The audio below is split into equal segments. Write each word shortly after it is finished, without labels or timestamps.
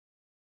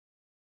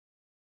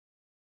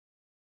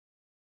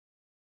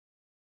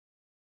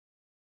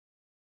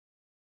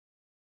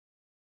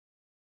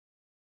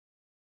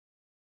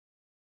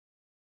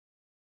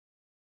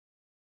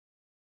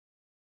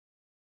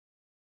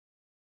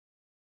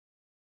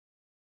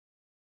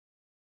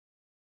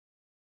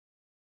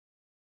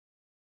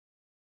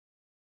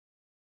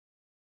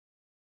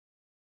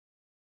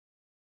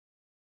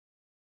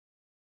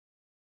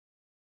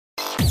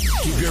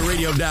Keep your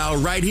radio dial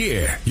right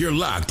here. You're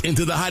locked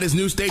into the hottest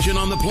news station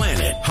on the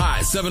planet. High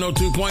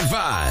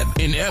 702.5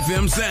 in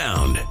FM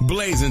sound.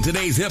 Blazing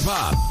today's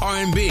hip-hop,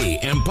 R&B,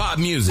 and pop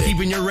music.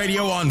 Keeping your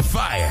radio on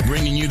fire.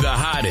 Bringing you the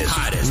hottest,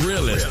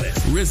 realest,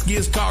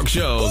 riskiest talk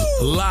shows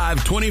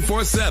live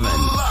 24/7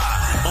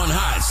 on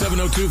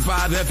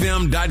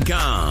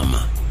high702.5fm.com.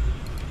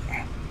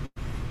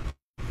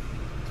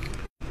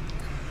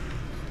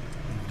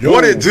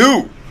 What it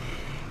do?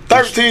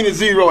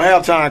 13-0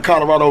 halftime,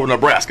 Colorado over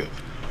Nebraska.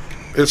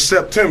 It's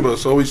September,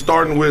 so we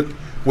starting with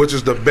which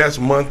is the best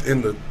month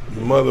in the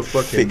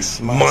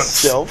motherfucking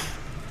months.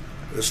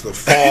 It's the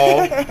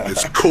fall.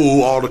 It's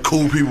cool. All the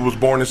cool people was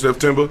born in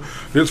September.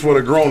 This for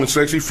the grown and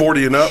sexy,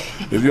 40 and up.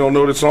 If you don't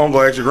know this song,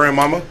 go ask your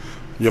grandmama,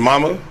 your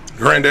mama,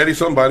 granddaddy,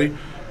 somebody.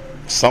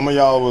 Some of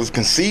y'all was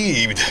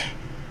conceived.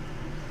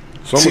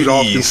 Some of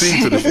y'all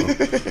conceived to this one.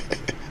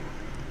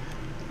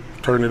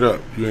 Turn it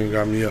up. You ain't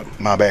got me up.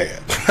 My bad.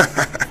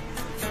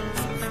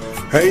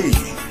 Hey,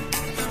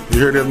 you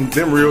hear them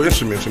real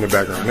instruments in the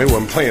background. They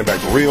wasn't playing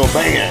back then. Real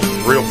band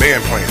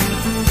playing.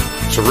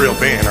 It's a real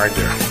band right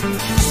there.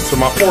 So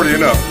my 40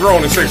 and up,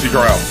 grown and sexy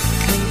crowd.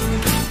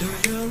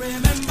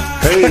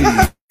 Hey,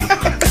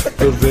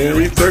 the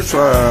very first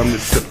time,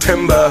 it's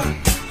September.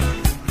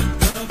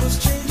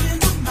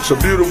 It's a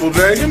beautiful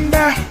day.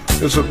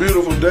 It's a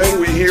beautiful day.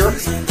 We here.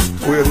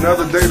 We're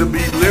another day to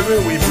be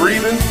living. We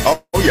breathing. Oh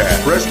yeah.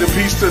 Rest in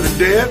peace to the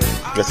dead.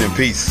 Rest in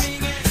peace.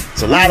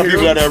 It's a lot of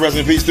people out there rest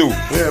in peace too.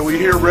 Yeah, we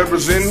here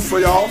representing for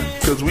y'all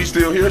because we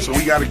still here, so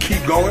we got to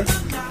keep going.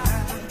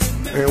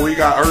 And we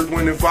got Earth,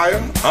 Wind, and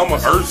Fire. I'm an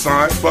Earth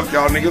sign. Fuck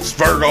y'all niggas,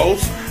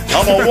 Virgos.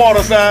 I'm a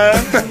water sign.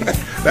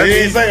 They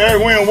didn't say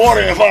Earth, Wind,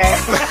 Water, and Fire.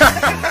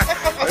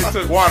 They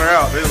took water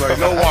out. They was like,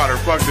 no water.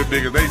 Fuck them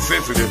niggas. They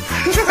sensitive.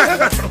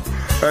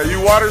 You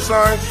water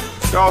signs,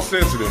 y'all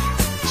sensitive.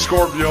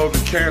 Scorpios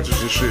and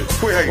Cancers and shit.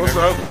 What's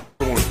the other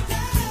one?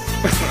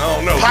 I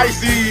don't know.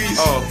 Pisces.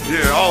 Oh,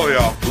 yeah, all of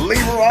y'all.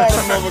 Libra, all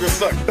them motherfuckers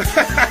suck.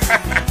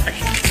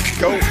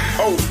 Go.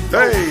 Oh,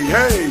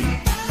 hey.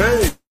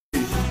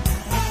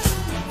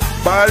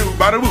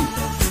 Bada-boo.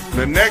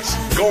 The next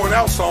going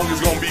out song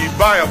is going to be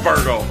by a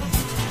Virgo.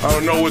 I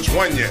don't know which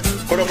one yet.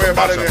 Put up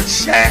everybody in the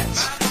chat.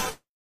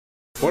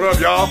 What up,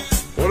 y'all?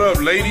 What up,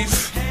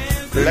 ladies?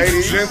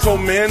 Ladies.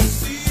 Gentlemen.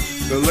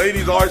 The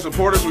ladies always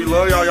support us. We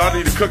love y'all. Y'all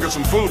need to cook us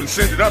some food and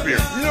send it up here.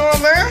 You know what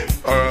I'm saying?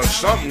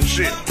 Something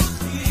shit.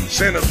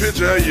 Send a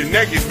picture of your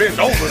naked bent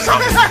over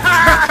something.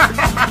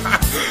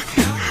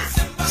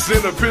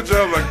 Send a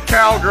picture of a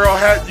cowgirl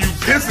hat you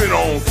pissing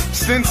on.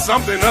 Send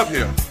something up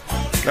here.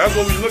 That's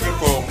what we looking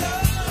for.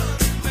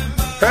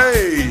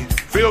 Hey,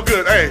 feel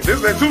good. Hey, this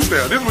is that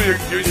two-step. This is when your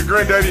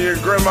granddaddy and your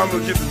grandmama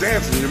get to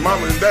dancing. Your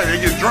mama and daddy,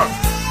 they get drunk.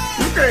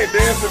 You can't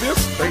dance to this.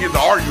 They get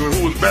to arguing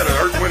who was better,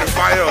 Earth, Wind, and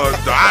Fire or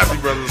the Ozzy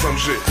Brothers or some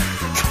shit.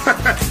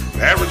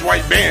 The average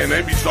white band, they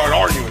start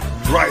arguing.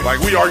 Right.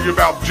 Like we argue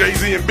about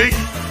Jay-Z and Biggie.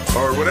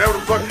 Or whatever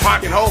the fuck,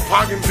 Pac and Ho,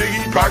 Pac and Biggie,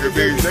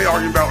 they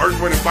argue about Earth,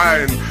 Wind, and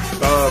Fire and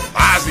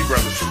Ozzy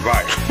Brothers.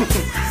 Right.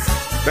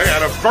 They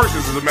had a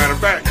versus, as a matter of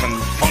fact.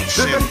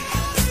 Function.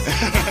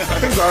 I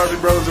think the Ozzy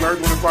Brothers and Earth,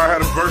 Wind, and Fire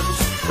had a versus.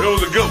 It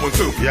was a good one,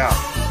 too. Yeah.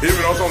 Even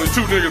though it's only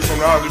two niggas from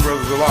the Ozzy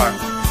Brothers alive.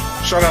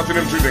 Shout out to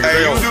them two niggas.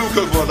 Hey, you do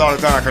cook for us all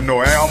the time, Kano.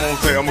 Hey, I'm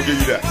gonna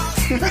give you that.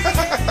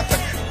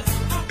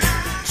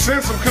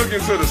 Send some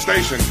cooking to the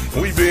station.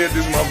 We be at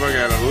this motherfucker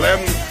at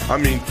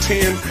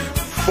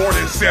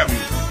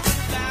 10:47.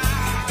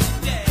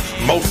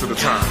 Most of the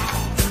time.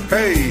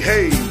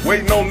 Hey,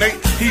 waiting on Nate.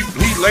 He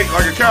late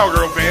like a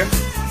cowgirl fan.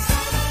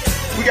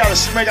 We gotta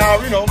make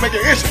make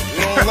an interest.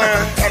 You know what I'm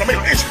saying? Gotta make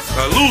an interest.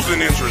 A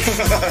losing interest.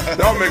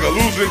 Y'all make a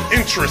losing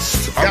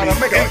interest. Gotta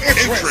make an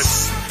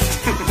interest.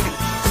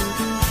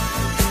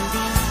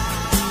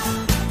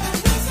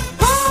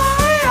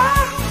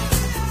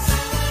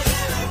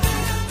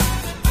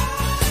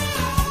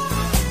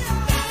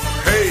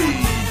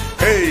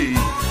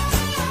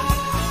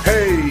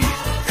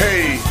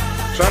 Hey.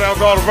 Shout out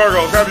to all the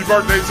Virgos. Happy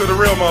birthday to the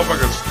real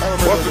motherfuckers.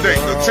 What's the date?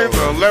 The 10th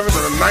or 11th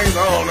or the 9th?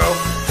 I don't know.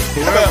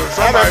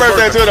 Happy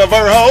birthday to the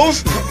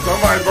Virgos.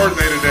 Somebody's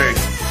birthday today.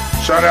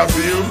 Shout out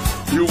to you.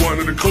 You one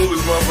of the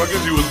coolest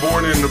motherfuckers. You was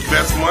born in the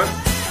best month.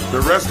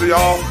 The rest of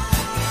y'all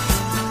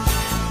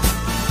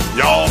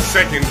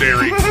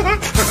secondary. I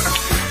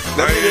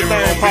ain't even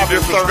gonna be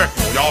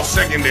disrespectful. Y'all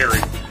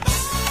secondary.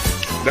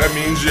 That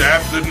means you're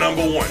after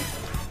number one.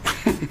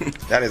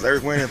 That is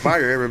Earth, Wind, and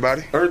Fire,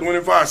 everybody. Earth, Wind,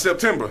 and Fire,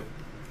 September.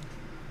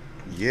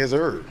 Yes,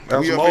 sir.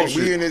 That's some old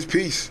shit. We in this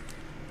piece.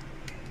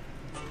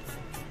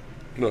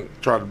 Look,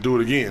 try to do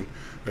it again.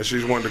 That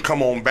shit wanted to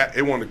come on back.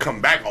 It wanted to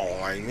come back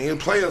on. Like, man,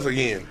 play us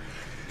again.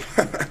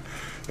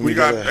 we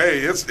got,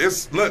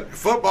 it's look,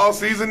 football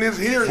season is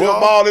here,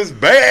 Football is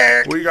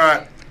back. We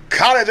got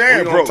college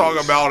and pros. We gonna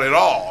talk about it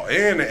all.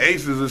 And the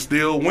Aces are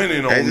still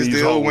winning on these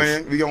still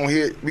winning. We gonna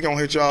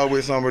hit y'all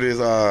with some of this.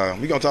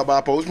 We gonna talk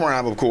about Coach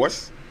Prime, of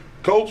course.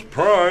 Coach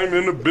Prime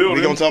in the building.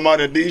 We gonna talk about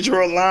the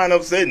Detroit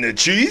lineup setting the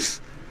Chiefs.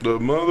 The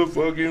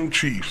motherfucking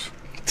Chiefs.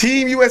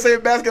 Team USA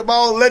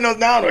basketball letting us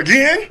down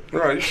again.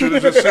 Right, you should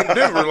have just sent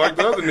Denver like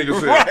the other nigga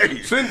said.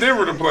 Right. Send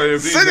Denver to play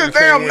if these Send the niggas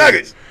damn can't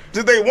Nuggets.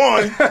 Since they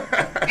won.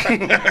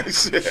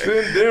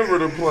 Send Denver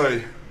to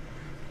play.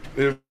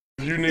 If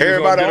you niggas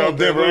Everybody don't get on out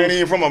Denver there, ain't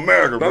even from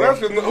America, now bro. that's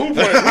who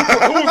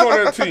was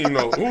on that team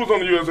though? Who was on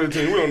the USA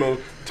team? We don't know.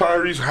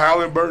 Tyrese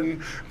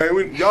Halliburton. Hey,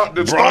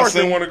 the stars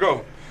didn't want to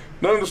go.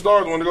 None of the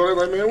stars want to go. They're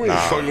like, man, we ain't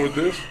fucking with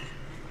this.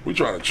 We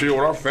trying to chill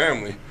with our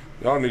family.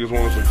 Y'all niggas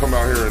want us to come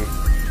out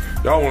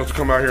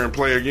here and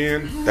play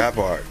again. That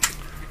part.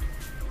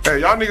 Hey,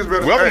 y'all niggas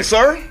better. Welcome,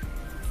 sir.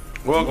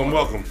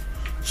 Welcome.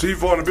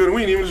 C4 in the building.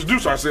 We didn't even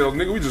introduce ourselves,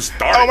 nigga. We just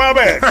started. Oh, my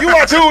bad. You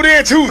are tuned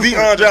in to the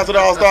Undrafted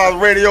All-Stars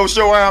radio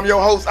show. I am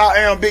your host. I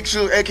am Big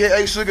Sugar,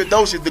 a.k.a. Sugar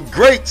Dosha, the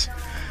Great,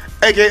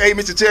 a.k.a.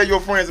 Mr. Tell Your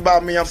Friends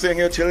About Me. I'm sitting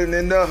here chilling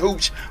in the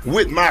hooch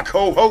with my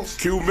co-host.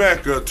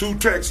 Q-Mac, 2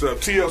 Tex,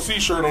 TLC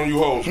shirt on you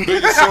hoes.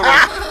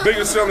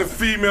 Biggest selling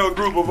female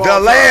group of all The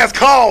time. last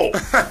call.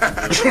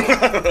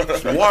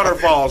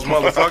 Waterfalls,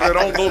 motherfucker.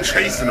 Don't go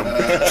chasing them.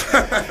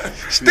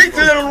 Stick to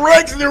them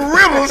lakes and the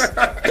rivers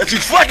that you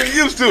fucking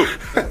used to.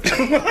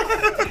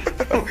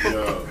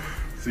 Yo,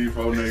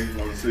 C4 Nation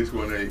on the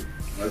 618.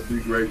 Let's be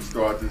great and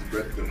start this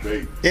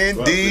debate.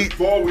 Indeed. But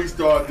before we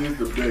start this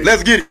debate,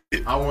 Let's get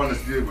it. I want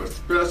to give a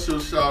special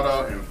shout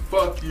out and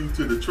fuck you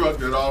to the truck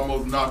that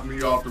almost knocked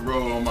me off the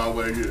road on my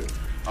way here.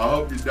 I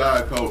hope you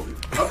died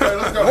COVID. Okay,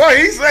 let's go. What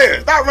he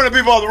said. Stop running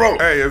people off the road.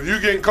 Hey, if you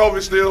getting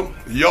COVID still,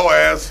 your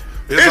ass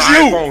is It's an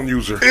you. iPhone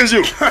user. It's you.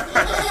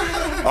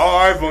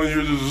 All iPhone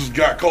users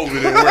got COVID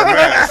and wear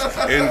masks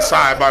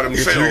inside by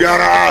themselves. If you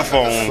got an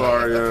iPhone,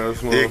 Sorry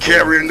ass you're motherfucker.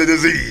 carrying the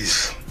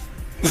disease.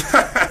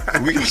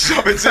 We can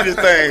jump into this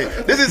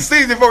thing. This is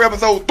season 4,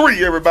 episode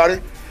 3,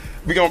 everybody.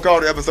 We gonna call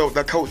the episode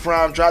that Coach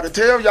Prime tried to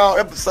tell y'all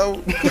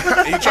episode. He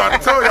tried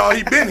to tell y'all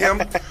he been him.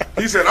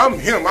 He said, I'm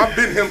him. I've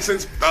been him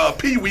since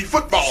Pee-wee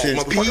football.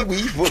 Since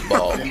Pee-wee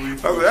football. I said,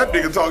 that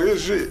nigga talking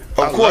his shit.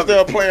 Of course,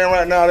 they're playing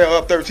right now. They're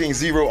up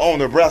 13-0 on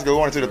Nebraska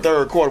going into the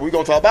third quarter. We're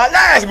gonna talk about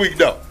last week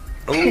though.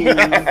 Ooh, that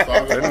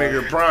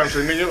nigga Prime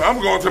said, nigga,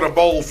 I'm going to the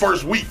bowl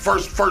first week,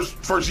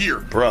 first year.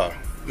 Bruh.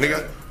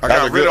 Nigga, I That's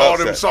a got rid good of all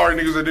upset. them sorry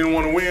niggas that didn't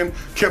want to win.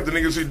 Kept the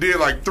niggas who did,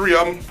 like 3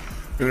 of them.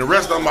 And the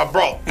rest of them I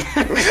brought.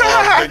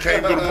 They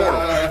came through the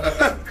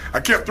portal. I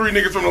kept 3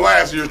 niggas from the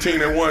last year's team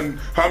that won.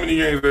 How many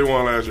games they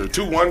won last year?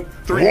 2, 1,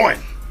 3? 1.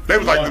 They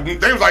was like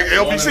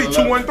LBC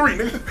 2, 1, 3,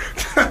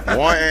 nigga.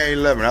 1 and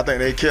 11. I think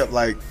they kept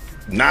like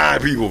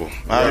 9 people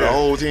out of the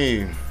whole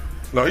team.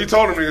 No, he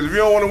told them niggas, if you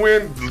don't want to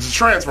win, just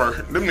transfer.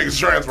 Them niggas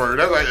transfer.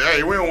 That's like,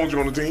 hey, we don't want you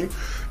on the team.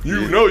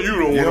 You know you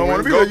don't You don't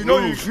want want to to win. be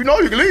there. You know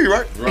you can leave,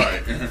 right?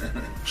 Right.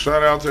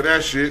 Shout out to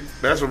that shit.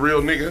 That's a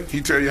real nigga.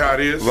 He tell you how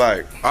it is.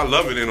 Right. I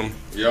love it in him.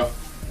 Yeah,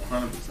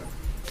 100%.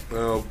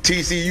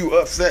 TCU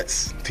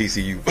upsets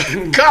TCU.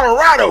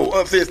 Colorado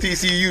upsets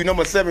TCU,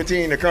 number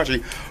 17 in the country,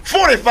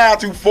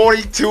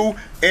 45-42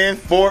 in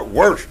Fort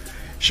Worth.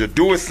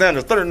 Shadua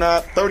Sanders,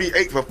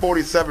 38 for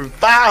 47,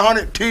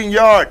 510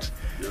 yards.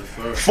 Yes,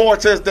 sir. 4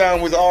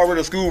 touchdowns was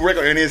already a school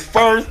record in his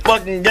first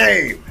fucking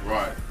game.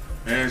 Right.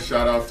 And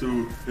shout out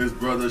to his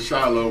brother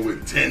Shiloh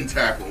with 10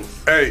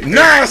 tackles. Hey,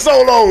 9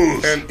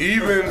 solos. and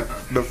even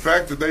the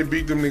fact that they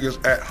beat them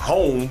niggas at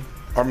home,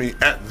 I mean,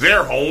 at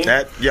their home,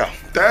 that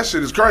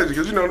shit is crazy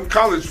because, you know, them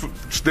college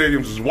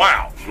stadiums is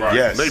wild. Right.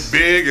 Yes. They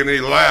big and they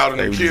loud and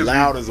They the kids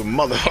loud as a they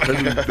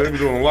motherfucker. be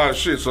doing a lot of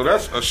shit. So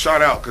that's a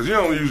shout out because you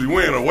don't usually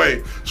win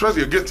away,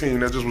 especially a good team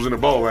that just was in the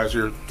bowl last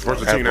year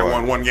versus a team that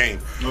won 1 game.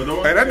 No,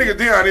 don't And that nigga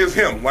Deion is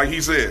him, like he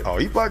said. Oh,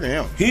 he fucking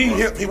him.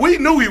 We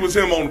knew he was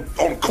him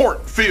on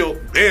court, field,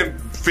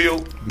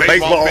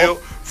 baseball field,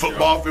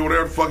 football field,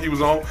 whatever the fuck he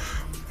was on.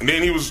 And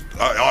then he was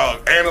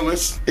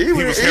analyst.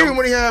 Even him.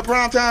 when he had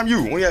primetime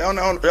U, when he had on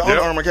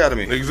Arm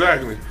Academy.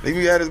 Exactly.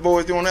 He had his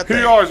boys doing that thing.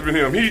 He always been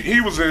him. He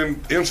was in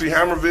MC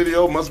Hammer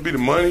video. Must be the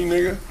money,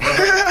 nigga.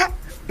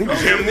 He was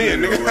him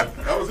then, nigga.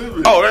 That was his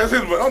video. Oh, that's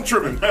his. I'm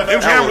tripping.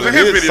 MC Hammer was in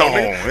his video. song.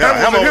 Nigga. Yeah,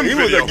 Hammer was in he his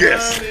was video. a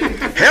guest.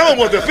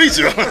 Hammer was the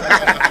feature.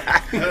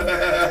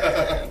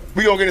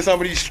 We gonna get into some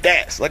of these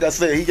stats. Like I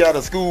said, he got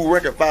a school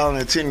record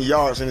 510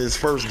 yards in his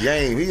first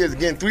game. He is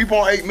getting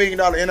 $3.8 million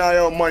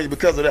NIL money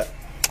because of that.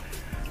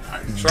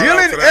 Shout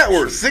out to Dylan that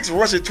Edwards, shit. 6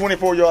 rushes,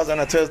 24 yards and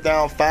a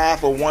touchdown, 5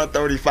 for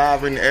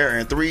 135 in the air,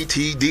 and 3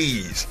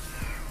 TDs.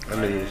 That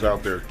nigga was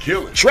out there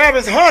killing.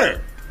 Travis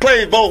Hunter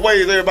played both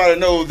ways. Everybody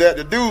knows that.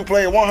 The dude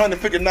played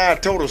 159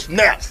 total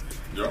snaps.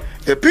 Yeah.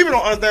 If people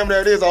don't understand what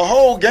that is, a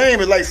whole game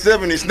is like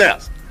 70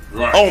 snaps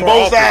Right. on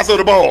both sides of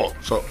the ball.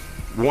 So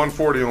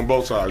 140 on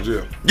both sides,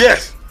 yeah.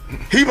 Yes.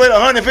 He played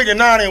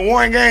 159 in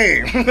one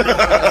game.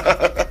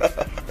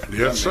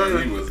 Yes,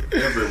 sir. He was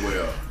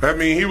everywhere. I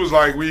mean, he was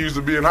like we used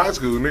to be in high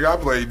school. Nigga, I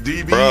played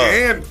DB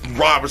Bruh. and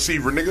wide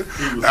receiver, nigga.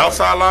 was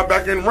Outside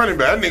linebacker and running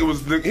back. That nigga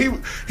was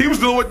he was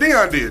doing what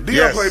Deion did. Deion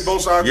Yes. played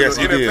both sides Yes,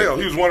 of the he NFL. did.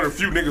 He was one of the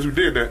few niggas who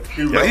did that.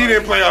 was But he right.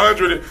 didn't play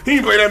 100. He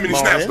didn't play that many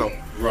Come on, snaps man.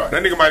 though. Right.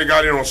 That nigga might have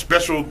got in on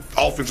special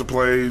offensive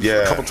plays Yeah.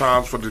 a couple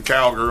times for the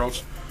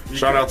Cowgirls.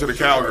 Shout out to the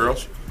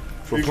Cowgirls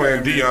for He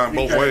playing came in- Deion he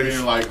both came ways.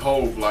 in like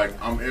Hove, like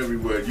I'm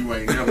everywhere. You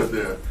ain't never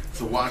there.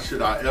 so why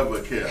should I ever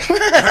care?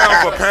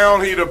 Pound for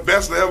pound, he the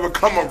best to ever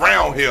come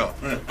around here.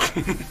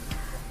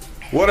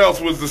 What else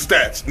was the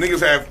stats?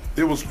 Niggas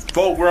it was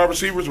 4 wide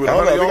receivers with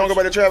 100 yards. We're going to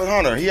go back to Travis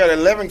Hunter. He had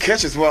 11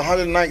 catches for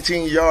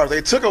 119 yards.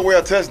 They took away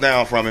a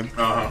touchdown from him.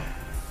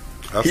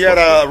 He had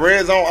a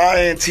red zone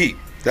INT.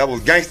 That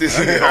was gangster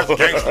shit. That's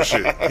gangster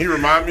shit. He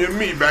reminded me of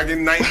me back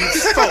in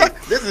 94.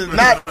 This is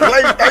not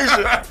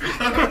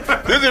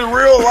PlayStation. This is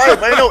real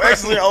life. Ain't no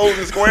X's and O's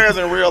and squares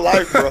in real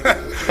life, bro.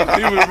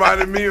 He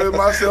reminded me of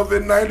myself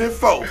in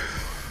 94.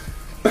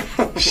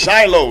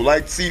 Shiloh,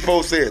 like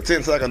C4 said,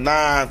 10 like a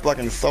 9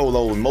 fucking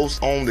solo,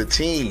 most on the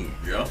team.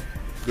 Yeah.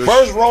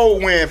 First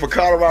road win for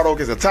Colorado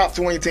against a top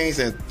 20 team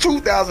since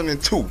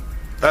 2002.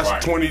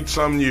 That's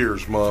 20-some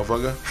years,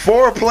 motherfucker.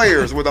 4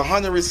 players with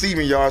 100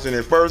 receiving yards in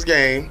their first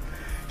game.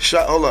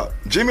 Hold up.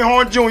 Jimmy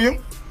Horn Jr.,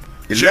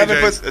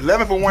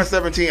 11 for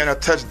 117 and a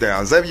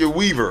touchdown. Xavier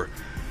Weaver,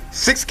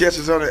 6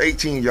 catches under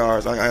 18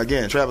 yards.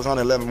 Again, Travis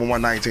Hunter, 11 for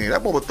 119.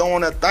 That boy was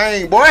throwing that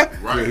thing, boy.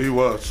 Right. Yeah, he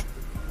was.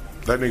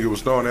 That nigga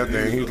was throwing that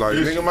thing. He was like,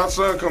 nigga, my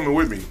son coming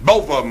with me.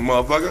 Both of them,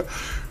 motherfucker.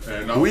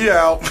 And we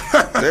out.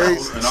 I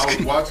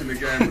was watching the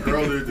game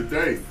earlier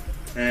today.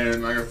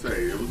 And like I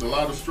say, it was a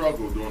lot of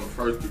struggle during the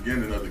first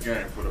beginning of the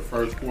game for the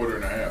first quarter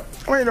and a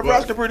half. I mean,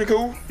 Nebraska pretty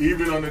cool.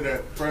 Even under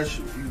that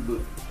pressure, he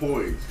looked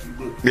poised.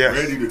 He looked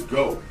ready to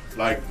go.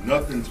 Like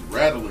nothing's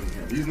rattling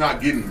him. He's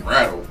not getting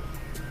rattled.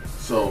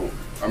 So,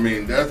 I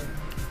mean, that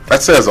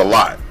says a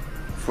lot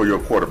for your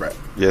quarterback.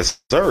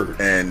 Yes, sir.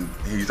 And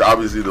he's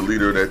obviously the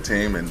leader of that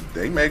team, and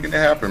they making it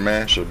happen,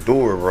 man.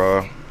 Shador,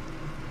 bro.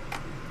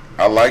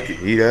 I like it.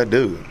 He that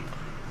dude.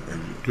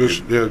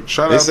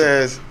 Shout out. It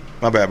says...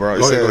 My bad, bro.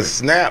 It says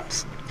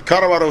snaps.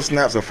 Colorado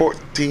snaps a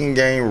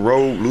 14-game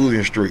road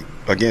losing streak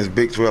against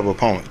Big 12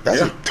 opponents.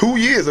 That's 2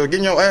 years of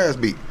getting your ass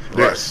beat.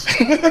 Yes.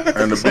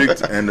 and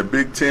the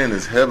Big 10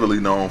 is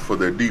heavily known for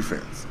their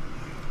defense.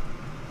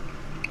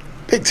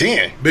 Big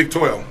 10? Big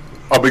 12.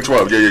 Oh, Big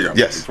 12. Yeah.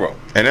 Yes. Big 12.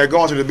 And they're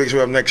going to the Big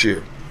 12 next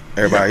year.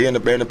 Everybody in the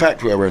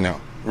Pac-12 right now.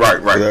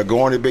 Right. They're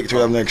going to the Big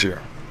 12 next year.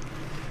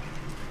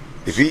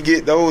 If he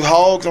get those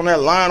hogs on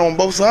that line on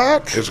both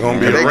sides, it's gonna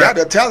be. They got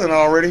the talent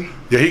already.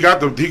 Yeah, he got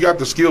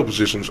the skill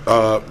positions.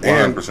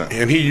 100%.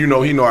 And he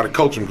know how to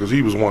coach him because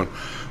he was one.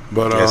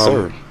 But yes,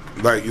 sir.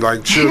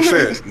 Like Chip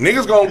said,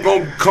 niggas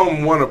gonna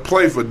come want to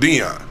play for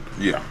Deion.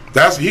 Yeah.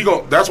 That's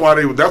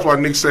why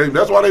Nick said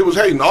that's why they was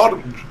hating all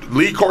the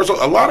league courts. A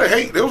lot of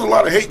hate. There was a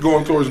lot of hate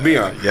going towards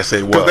Deion. Yes,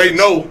 it was. Because they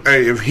know,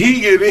 hey, if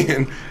he get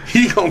in,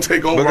 he gonna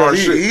take over our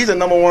shit. He's a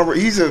number one.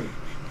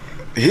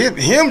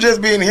 Him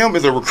just being him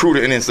is a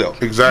recruiter in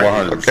itself.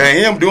 Exactly. 100%. And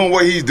him doing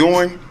what he's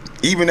doing,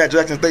 even at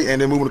Jackson State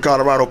and then moving to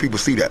Colorado, people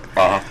see that.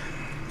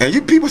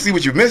 And people see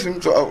what you're missing.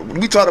 So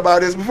we talked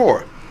about this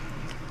before.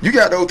 You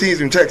got those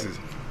teams in Texas.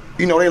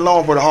 You know, they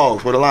long for the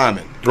hogs, for the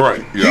linemen.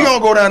 Right. Yeah. He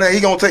gonna go down there, he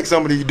gonna take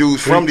some of these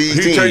dudes from these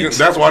teams.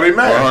 That's why they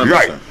mad. 100%.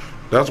 Right.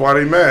 That's why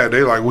they mad.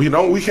 They like, we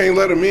can't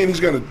let him in.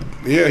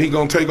 He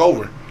gonna take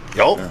over.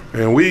 Yup.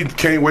 And we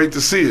can't wait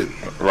to see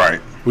it. Right.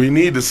 We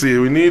need to see it.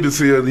 We need to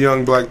see a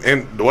young black.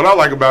 And what I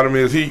like about him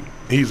is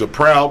he's a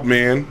proud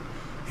man.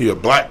 He a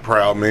black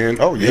proud man.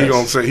 Oh yeah.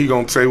 He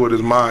gonna say what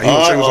his mind. He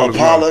gonna say what's on his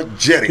mind.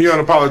 Unapologetic. He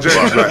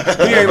unapologetic.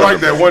 Right. He ain't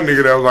like that one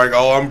nigga that was like,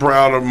 oh, I'm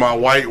proud of my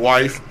white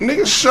wife.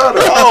 Nigga, shut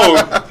up.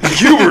 Oh,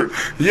 Hubert.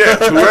 Yeah,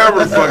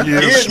 whoever the fuck you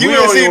is. We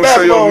don't even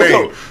say your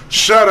name.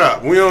 Shut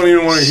up. We don't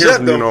even want to hear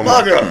from you no more.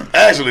 Shut the fuck up.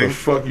 Actually. The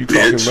fuck you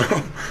talking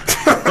about?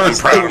 I'm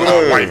proud of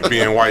my wife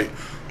being white.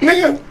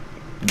 Nigga.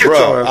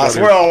 Bro, I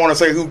swear I don't want to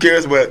say who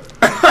cares, but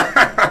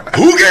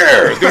who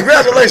cares?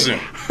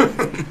 Congratulations.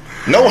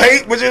 No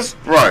hate, but just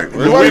right.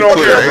 We don't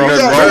care, bro.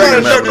 Ain't nothing wrong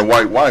with having a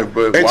white wife,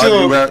 but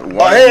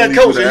why head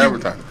coach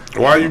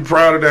why are you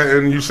proud of that?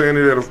 And you saying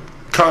it at a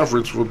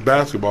conference for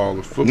basketball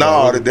or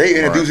football? No,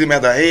 they introduced him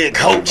as a head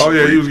coach. Oh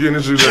yeah, he was getting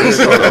introduced as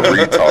a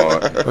head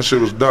coach. Retard. That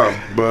shit was dumb.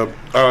 But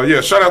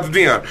yeah, shout out to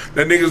Deion.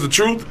 That nigga's the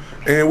truth,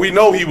 and we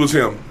know he was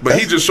him. But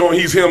he's just showing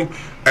he's him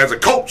as a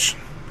coach.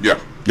 Yeah.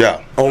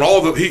 Yeah. On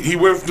all the he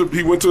went to the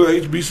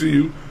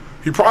HBCU.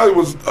 He probably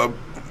was a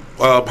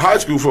high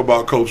school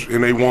football coach,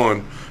 and they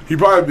won. He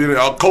probably been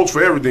a coach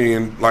for everything,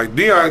 and like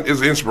Deion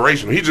is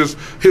inspirational. He just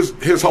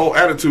his whole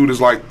attitude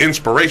is like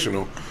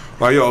inspirational.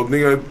 Like, yo,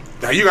 nigga,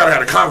 you gotta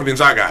have the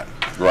confidence I got.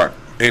 Right.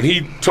 And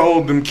he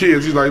told them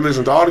kids, he's like,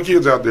 listen, to all the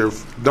kids out there,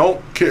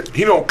 don't care.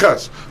 He don't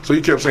cuss, so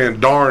he kept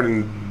saying darn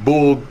and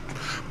bull.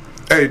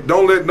 Hey,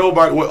 don't let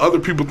nobody, what other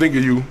people think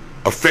of you,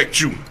 affect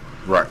you.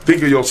 Right.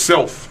 Think of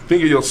yourself.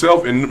 Think of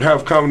yourself and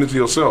have confidence in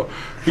yourself.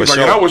 He's For like,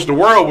 sure. and I wish the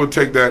world would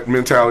take that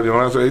mentality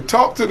on. I say,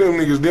 talk to them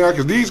niggas down,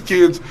 because these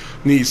kids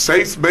need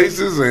safe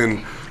spaces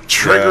and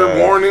trigger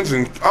warnings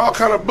and all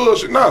kind of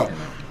bullshit. No.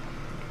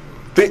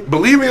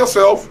 Believe in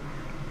yourself,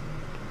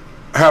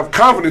 have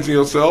confidence in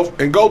yourself,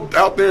 and go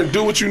out there and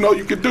do what you know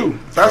you can do.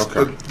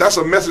 That's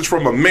a message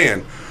from a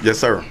man. Yes,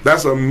 sir.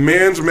 That's a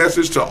man's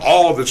message to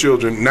all the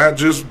children, not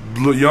just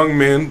young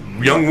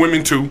men, young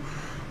women too.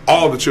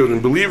 All the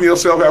children. Believe in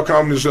yourself, have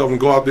confidence in yourself, and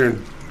go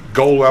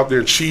out there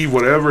and achieve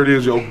whatever it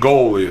is your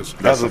goal is.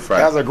 As a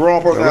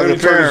grown person, as a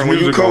parent, when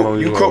you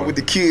cope with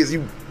the kids,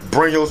 you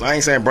I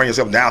ain't saying bring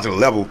yourself down to the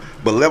level,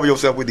 but level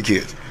yourself with the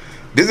kids.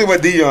 This is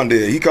what Deion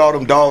did. He called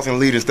them dogs and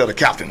leaders instead of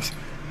captains.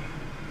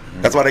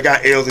 That's why they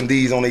got L's and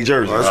D's on their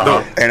jerseys. That's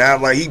dope. And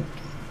I'm like, he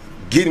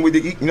getting with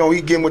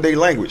their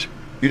language.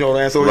 You know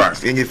what I'm saying?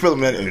 So and you feel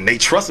him, and they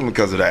trust him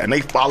because of that, and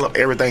they follow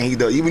everything he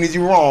does. Even if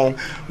you're wrong,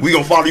 we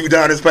gonna follow you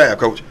down this path,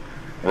 coach.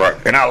 Right.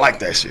 And I like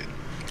that shit.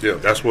 Yeah,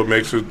 that's what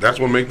makes it. That's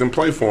what make them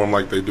play for him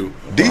like they do.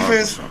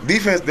 Defense.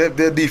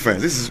 Their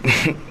defense. This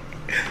is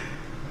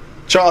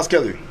Charles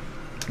Kelly,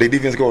 their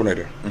defense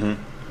coordinator.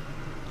 Mm-hmm.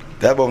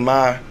 That was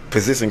my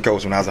position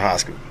coach when I was in high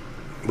school.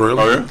 Really?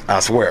 Oh yeah. I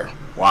swear.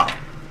 Wow.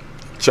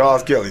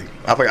 Charles Kelly.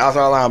 I played outside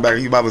linebacker.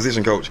 He was my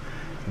position coach.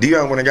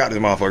 Deion went and got this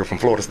motherfucker from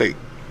Florida State.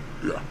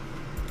 Yeah.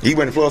 He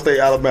went to Florida State,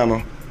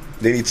 Alabama.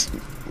 Then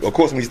of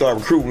course, when he started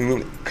recruiting, we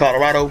went to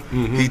Colorado.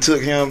 Mm-hmm. He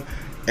took him,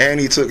 and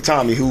he took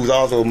Tommy, who's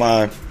also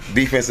my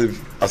defensive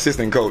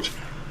assistant coach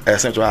at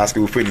Central High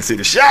School, Fitness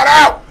City. Shout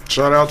out!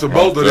 Shout out to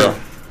both of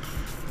them.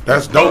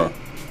 That's dope.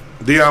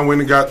 Deion went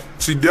and got.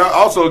 See,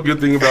 also a good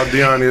thing about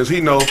Deion is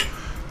he know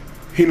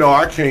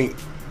I can't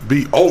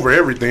be over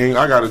everything.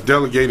 I got to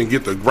delegate and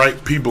get the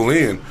right people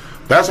in.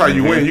 That's how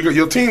you win.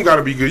 Your team got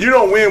to be good. You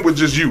don't win with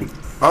just you.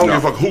 I don't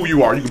give a fuck who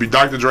you are. You could be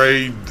Dr.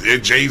 Dre,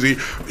 Jay-Z,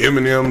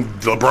 Eminem,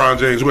 LeBron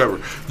James,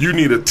 whoever. You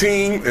need a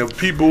team of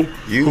people.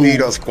 You need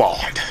a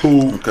squad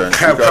who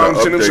have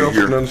confidence in themselves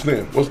and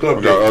understand. What's the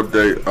update? Got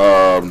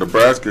update.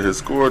 Nebraska has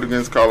scored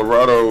against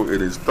Colorado.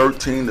 It is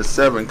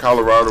 13-7.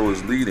 Colorado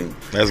is leading.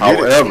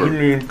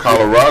 However,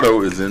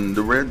 Colorado is in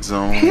the red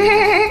zone.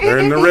 They're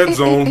in the red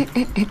zone,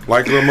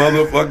 like the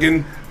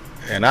motherfucking.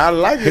 And I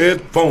like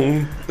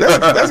headphone.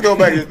 Let's go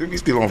back. We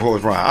still on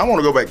Forrest Bryant. I want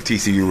to go back to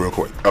TCU real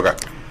quick. Okay.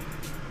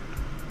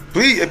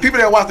 Please, people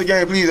that watch the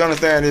game, please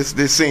understand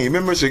this scene.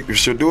 Remember,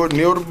 Shador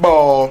kneeled the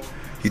ball.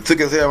 He took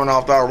his helmet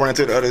off, started running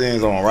to the other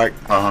end zone, right?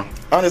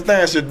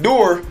 Understand,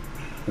 Shador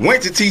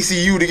went to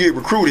TCU to get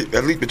recruited,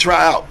 at least to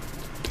try out.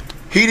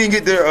 He didn't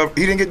get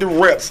the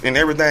reps and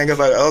everything else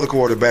like the other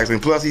quarterbacks.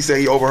 And plus, he said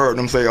he overheard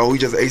them say, "Oh,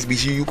 he's just an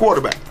HBCU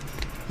quarterback."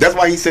 That's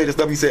why he said the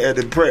stuff he said at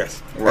the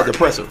press, at the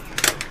presser.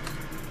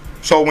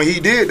 So when he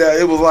did that,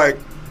 it was like,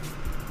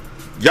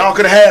 y'all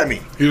could have had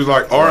me. He was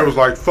like, Ari was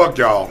like, fuck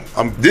y'all.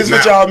 This is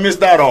what y'all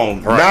missed out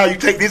on. Right. Now you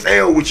take this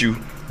L with you.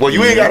 Well,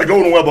 you ain't got to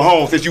go nowhere but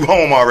home since you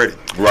home already.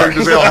 Right. Take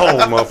this L home,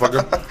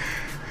 motherfucker.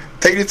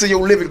 Take it to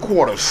your living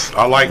quarters.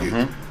 I like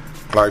it.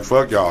 Like,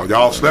 fuck y'all.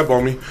 Y'all slept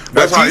on me.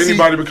 That's how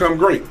anybody become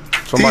great.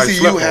 Somebody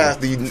TCU has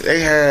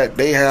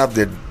they have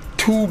the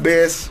two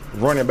best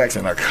running backs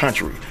in the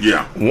country.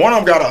 Yeah. One of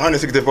them got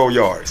 164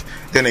 yards.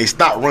 Then they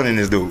stopped running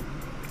this dude.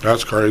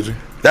 That's crazy.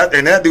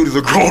 That dude is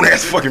a grown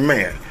ass fucking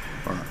man.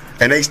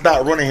 And they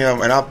stopped running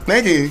him, and I'm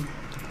thinking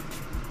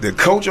the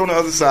coach on the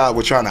other side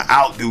was trying to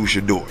outdo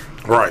Shador.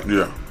 Right,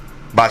 yeah.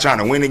 By trying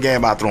to win the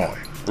game by throwing.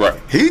 Right.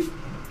 He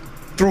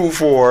threw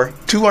for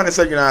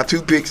 279,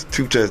 2 picks,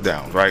 2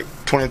 touchdowns, right?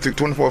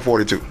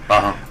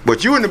 24-42.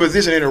 But you in the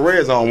position in the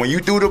red zone, when you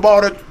threw the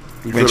ball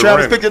when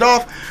Travis picked it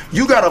off,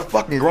 you got a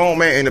fucking grown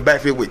man in the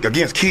backfield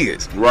against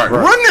kids. Right.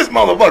 Run this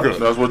motherfucker.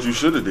 That's what you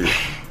should have did.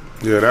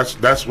 Yeah,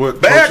 that's what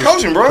bad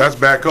coaching, bro. That's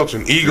bad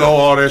coaching. Ego,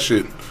 all that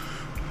shit.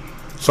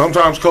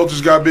 Sometimes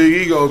coaches got big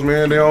egos,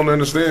 man. They don't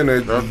understand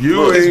that.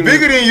 It's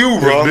bigger than you,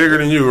 bro. It's bigger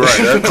than you,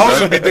 right?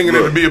 Coaches be thinking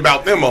it would be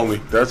about them only.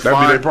 That'd be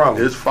their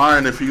problem. It's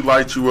fine if he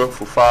lights you up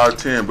for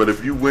 5-10, but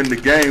if you win the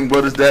game,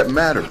 what does that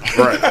matter?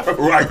 Right,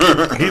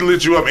 right. He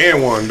lit you up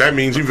and won. That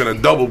means you've been a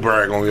double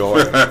brag on your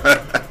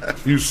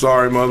ass. You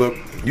sorry, mother.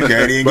 You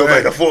can't even go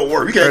back to Fort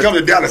Worth. You can't come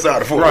to Dallas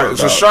side of Fort Worth. Right.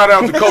 So shout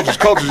out to coaches.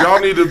 Coaches, y'all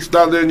need to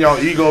stop letting y'all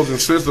egos and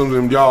systems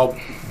and y'all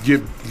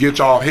get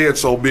y'all heads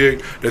so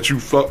big that you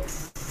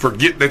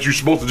forget that you're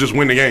supposed to just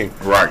win the game.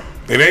 Right.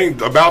 It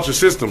ain't about your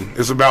system.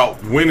 It's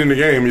about winning the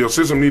game. Your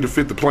system need to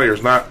fit the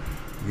players, not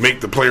make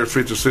the players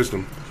fit your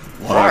system.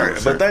 Right.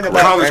 But think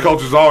about college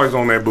coaches always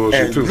on that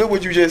bullshit too. Look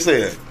what you just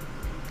said.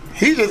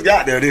 He just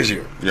got there this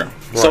year. Yeah.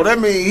 Right. So that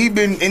means he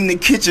been in the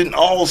kitchen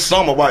all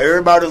summer while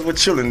everybody was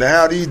chilling. To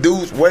have these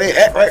dudes where they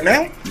at right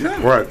now?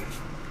 Yeah. Right.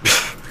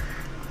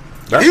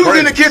 He was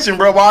in the kitchen,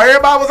 bro, while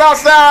everybody was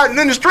outside and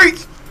in the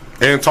streets.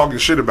 And talking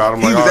shit about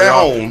him. He was at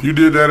home. You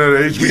did that at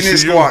HBCU. Getting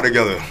his squad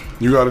together.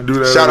 You got to do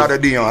that. Shout out to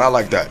Deion. I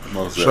like that.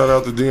 Shout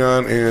out to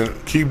Deion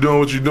and keep doing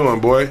what you're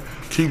doing, boy.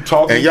 Keep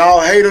talking. And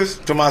y'all haters,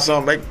 to my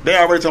son, they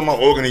already talking about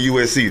Oregon and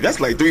USC. That's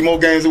like 3 more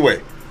games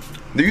away.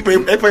 They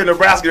play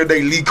Nebraska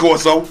today, Lee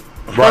Corso.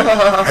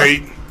 Right.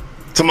 Hate.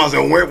 To my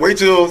son, wait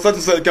till such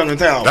and such come to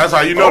town. That's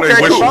how you know they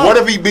wish. Cool. What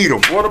if he beat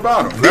him? What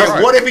about him?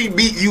 What if he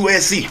beat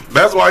USC?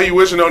 That's why he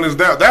wishing on his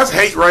down. That's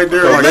hate right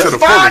there. Like that's to the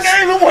 5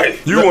 games away.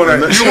 You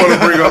want to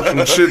bring up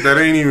some shit that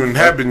ain't even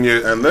happened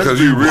yet because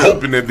you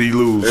hoping that they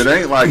lose. It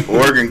ain't like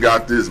Oregon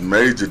got this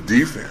major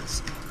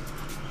defense.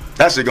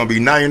 That shit gonna be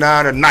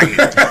 99 or 90.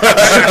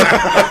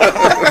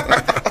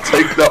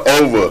 Take the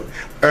over.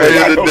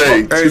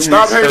 Hey,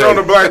 stop hating on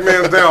the black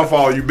man's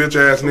downfall, you bitch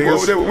ass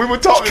niggas. We were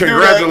talking.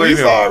 Congratulate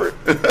him. Sorry.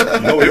 If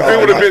it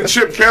would have been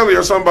Chip Kelly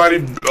or somebody,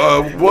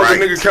 what the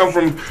nigga come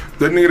from?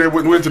 The nigga that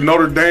went to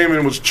Notre Dame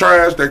and was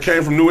trash that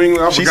came from New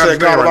England. She said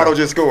Colorado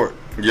just scored.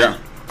 Yeah.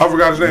 I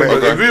forgot his name.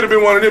 But if it had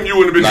been one of them, you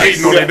wouldn't have been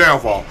hating on their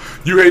downfall.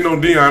 You hating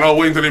on Deion. Oh,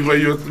 wait until they play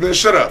you. Then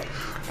shut up.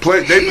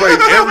 They played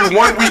every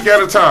 1 week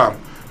at a time.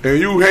 And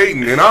you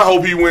hating, and I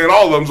hope he win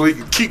all of them so he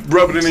can keep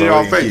rubbing it in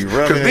y'all face.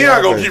 Because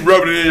Deion gonna keep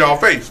rubbing it in y'all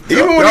face.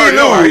 Even when he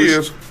know how he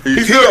is,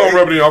 he's still gonna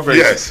rub it in y'all face.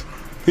 Yes.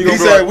 He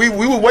said, we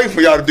will wait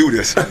for y'all to do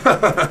this.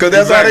 Because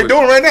that's how they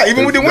doing right now.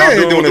 Even with the wins,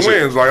 they doing this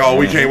shit. Wins, like, oh,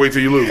 we can't wait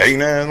till you lose.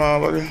 Hating ass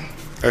motherfucker.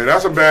 Hey,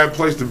 that's a bad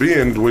place to be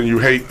in when you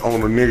hate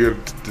on a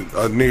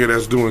nigga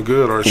that's doing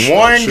good or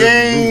one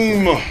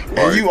game,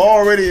 and you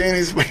already in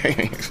his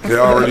face.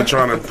 They're already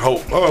trying to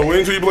hope. Oh,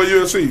 wait until you play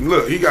USC.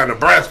 Look, he got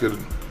Nebraska.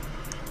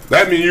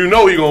 That means you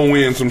know he gonna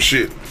win some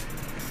shit.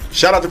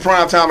 Shout out to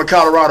Prime Time in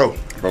Colorado.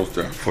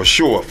 For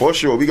sure.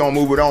 We gonna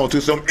move it on to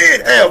some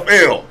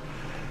NFL.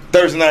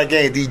 Thursday night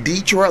game, the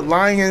Detroit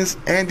Lions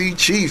and the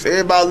Chiefs.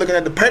 Everybody looking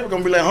at the paper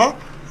gonna be like, huh?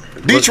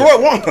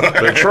 Detroit won.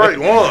 Detroit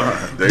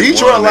won.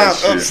 Detroit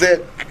Lions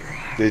upset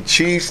the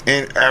Chiefs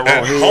in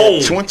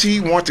Arrowhead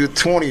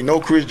 21-20. No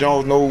Chris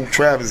Jones, no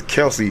Travis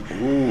Kelce.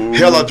 Ooh.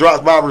 Hella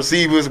drops by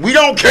receivers. We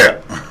don't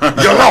care.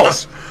 You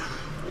lost.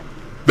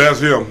 That's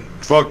him.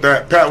 Fuck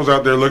that. Pat was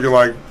out there looking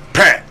like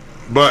Pat.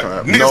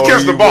 But niggas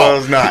catch the ball.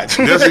 Was not.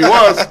 Yes, he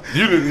was.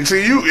 You didn't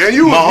see you, and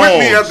you was with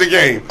me at the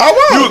game. I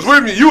was. You was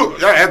with me.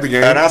 You at the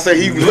game. And I said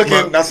he was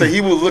looking. I said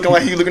he was looking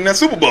like he was looking at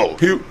Super Bowl.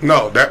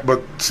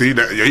 But see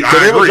that.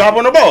 Because they were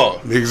dropping the ball.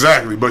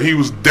 Exactly. But he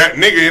was that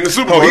nigga in the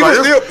Super Bowl. He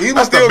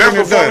was still the best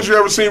performance you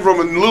ever seen from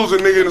a losing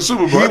nigga in the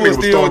Super Bowl. He was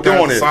still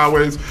doing it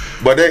sideways.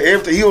 But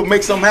he would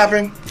make something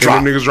happen. Drop.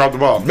 And them niggas drop the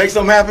ball. Make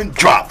something happen.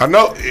 Drop. I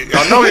know. He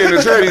in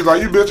his head. He's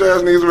like, you bitch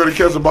ass niggas ready to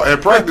catch the ball. At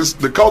practice,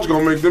 the coach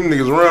gonna make them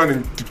niggas run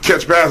and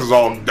catch passes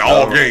all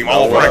game,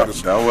 all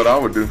practice. That's what I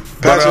would do.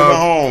 Patrick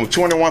Mahomes,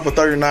 21 for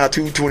 39,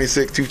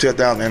 226, 2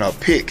 touchdowns, and a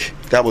pick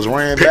that was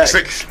ran back.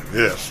 Pick 6.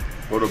 Yes.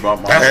 What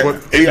about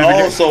Mahomes? He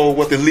also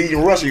was the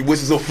leading rusher, which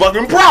is a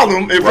fucking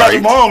problem if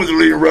Patrick Mahomes is the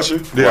leading rusher.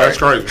 Yeah, that's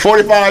crazy.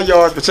 45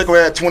 yards. Pacheco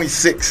had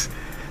 26.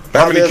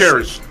 How many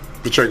carries?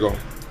 Pacheco?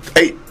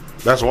 8.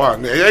 That's why.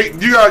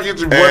 8. You gotta get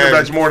your running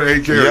backs more than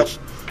 8 carries.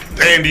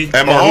 Yep. Andy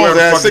and Mahomes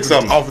had 6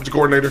 of them. Offensive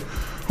coordinator.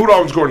 Who the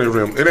offensive coordinator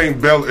for him? It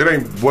ain't Bell. It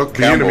ain't what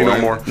the enemy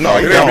no more. No,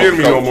 it ain't the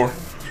enemy no more.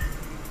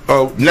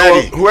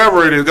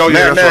 Whoever it is. Oh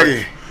yeah, that's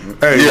right.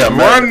 Hey,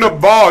 run the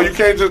ball. You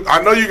can't just.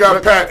 I know you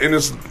got Pat, and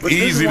it's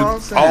easy to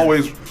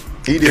always.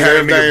 He did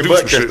everything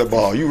but catch the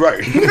ball. You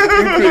right.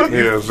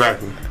 Yeah,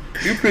 exactly.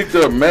 You picked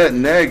up Matt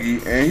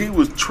Nagy, and he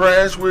was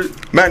trash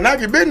with. Matt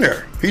Nagy been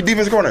there. He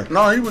defense corner.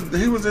 No, he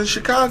was in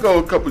Chicago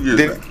a couple years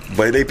back.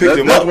 But they picked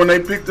him up. That's when they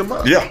picked him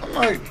up. Yeah. I'm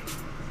like,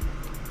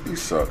 he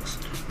sucks.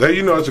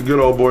 It's a good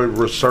old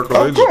boy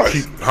circle. They just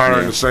keep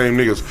hiring the same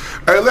niggas.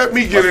 Hey, let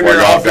me get in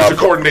there offensive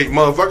coordinate,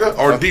 motherfucker,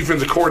 or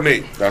defensive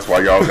coordinate. That's why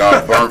y'all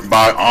got burnt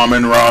by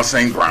Amon-Ra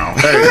St. Brown.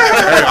 Hey,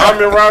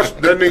 Amon-Ra,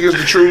 that nigga's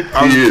the truth.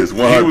 He is,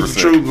 100%. He was the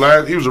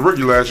truth. He was a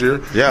rookie last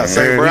year. Yeah,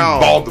 St. Brown.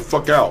 He balled the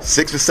fuck out.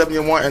 6 for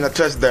 71 and a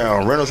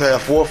touchdown. Reynolds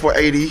had 4 for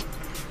 80.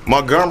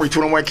 Montgomery,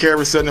 21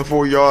 carries,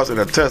 74 yards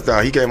and a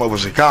touchdown. He came over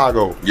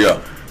Chicago.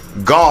 Yeah.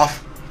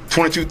 Goff,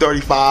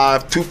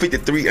 22-35,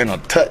 253 and a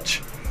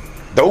touch.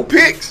 No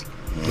picks.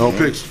 No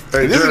picks.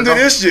 Hey, listen to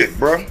this shit,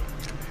 bro.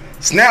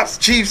 Snaps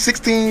Chiefs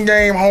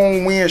 16-game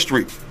home win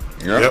streak.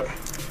 Yep.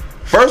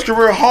 First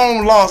career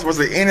home loss was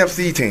the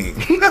NFC team.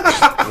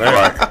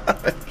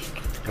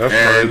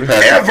 That's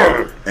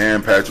crazy.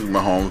 And Patrick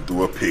Mahomes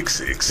threw a pick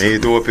 6. He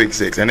threw a pick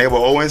 6, and they were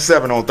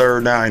 0-7 on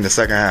third down in the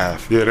second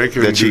half. Yeah, they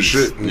couldn't do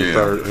shit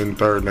in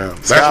third down.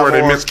 That's where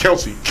they missed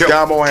Kelce.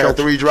 Sky Moore had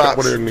 3 drops.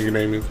 Whatever nigga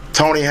name is.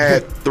 Tony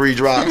had 3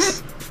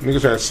 drops.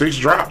 Niggas had 6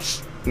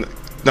 drops.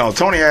 No,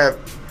 Tony had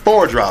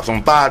 4 drops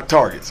on 5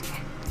 targets.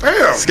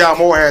 Damn. Scott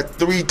Moore had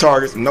 3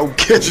 targets, no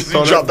catches.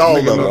 He dropped all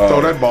of them.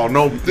 Throw that ball.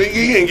 No,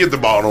 he ain't get the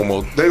ball no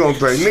more. They gonna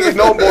say, niggas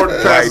no more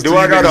than passes. Do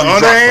I got an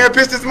underhand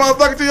pitch this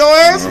motherfucker to your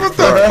ass? What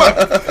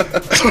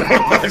the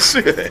fuck?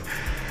 Shit.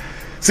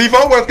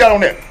 C4, what's got on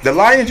that? The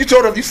Lions,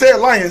 you said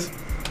Lions.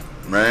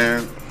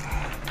 Man.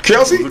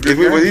 Kelce?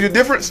 Was he the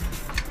difference?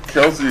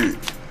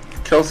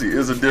 Kelce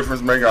is a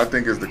difference maker. I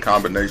think it's the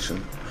combination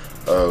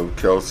of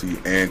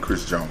Kelce and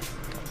Chris Jones.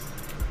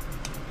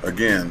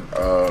 Again,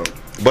 I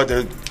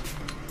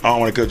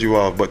don't want to cut you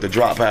off, but the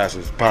drop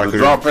passes probably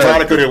could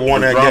have won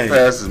that game. The drop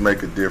passes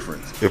make a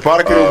difference. They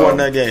probably could have won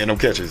that game, no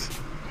catches.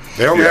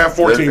 They only have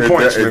 14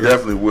 points. It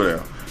definitely would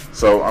have.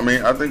 So, I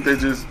mean, I think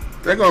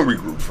they're going to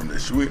regroup from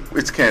this.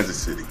 It's Kansas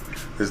City.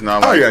 It's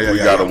not like we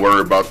got to worry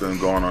about them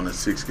going on a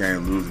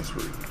 6-game losing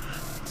streak.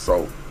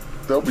 So,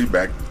 they'll be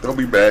back.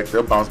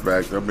 They'll bounce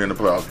back. They'll be in the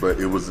playoffs. But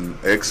it was an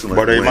excellent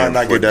win. But they might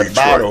not get that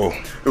battle.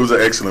 It was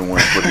an excellent win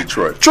for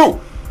Detroit. True.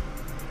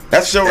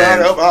 That shows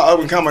how up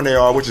and coming they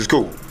are, which is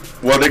cool.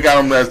 Well, they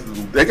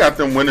got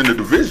them winning the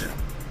division.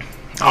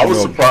 I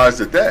was surprised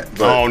at that.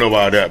 But I don't know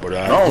about that, but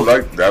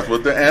that's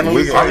what the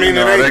analysts say. I mean,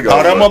 they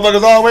go. Them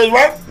motherfuckers always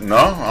right? No,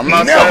 I'm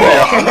not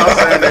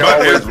saying they're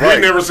always right.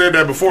 We never said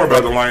that before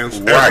about the Lions.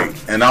 Right.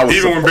 Ever. And I was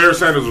even when Bear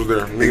Sanders was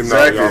there.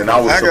 Exactly. And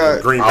I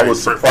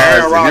was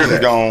surprised to hear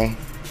that. Gone.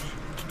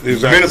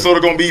 Exactly.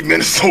 Minnesota gonna beat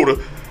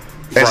Minnesota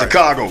and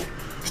Chicago.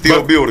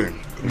 Still building.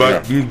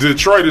 But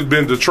Detroit has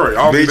been Detroit.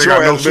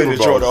 Detroit has been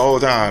Detroit the whole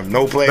time.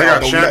 No playoffs. They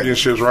got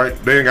championships,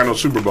 right? They ain't got no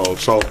Super Bowl.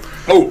 So,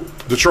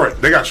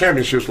 Detroit, they got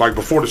championships like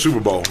before the Super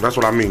Bowl. That's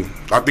what I mean.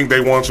 I think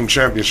they won some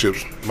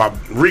championships. My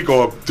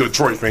Rico, a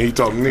Detroit fan, he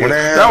told me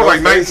that was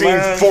like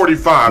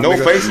 1945. No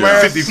face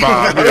mask.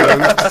 55. Get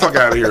the fuck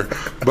out of here.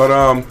 But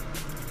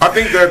I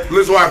think that.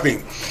 This is what I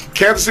think.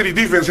 Kansas City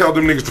defense held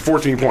them niggas to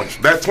 14 points.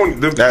 That 20,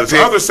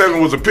 the other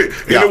 7 was a pick.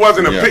 And it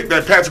wasn't a pick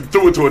that Patrick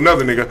threw it to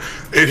another nigga.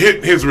 It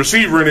hit his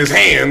receiver in his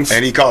hands.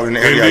 And he caught it in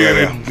the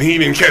air. He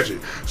didn't catch it.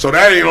 So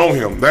that ain't on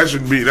him. That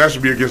should be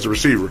against the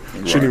receiver.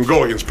 Right. Shouldn't even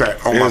go against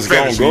Pat on my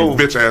fantasy,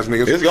 bitch ass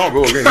niggas. It's gonna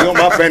go against. He's on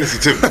my fantasy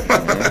too.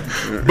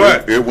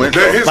 But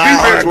his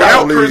defense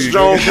without Chris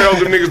Jones held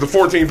them niggas to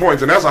 14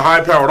 points, and that's a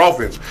high powered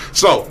offense.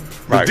 So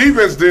the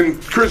defense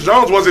didn't. Chris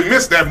Jones wasn't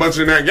missed that much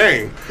in that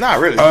game. Not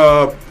really.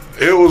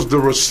 It was the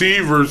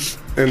receivers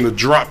and the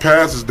drop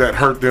passes that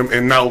hurt them.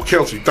 And now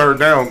Kelsey, third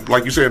down,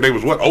 like you said, they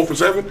was 0 for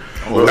 7?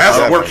 Well,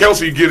 that's where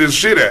Kelsey get his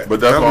shit at. But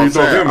that's what I'm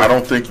saying. I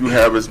don't think you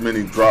have as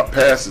many drop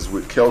passes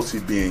with Kelsey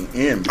being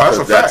in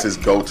because that's his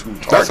go-to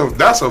target.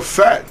 That's a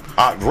fact.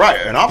 Right.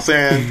 And I'm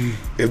saying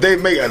if they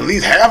make at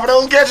least half of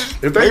those catches,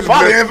 they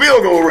probably in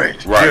field goal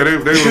range. Right. Yeah, they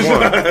would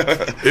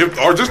have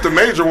won. Or just a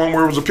major one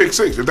where it was a pick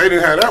 6. If they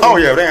didn't have that one. Oh,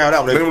 yeah, if they didn't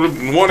have that one, they would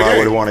have won the game.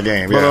 Would have won a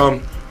game, yeah.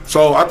 But,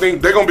 so I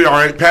think they're gonna be all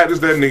right. Pat is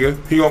that nigga.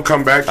 He gonna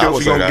come back.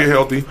 Kelsey gonna get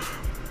healthy.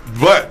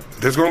 But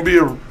there's gonna be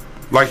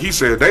like he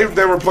said, he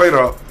never played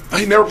a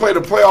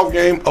playoff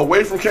game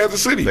away from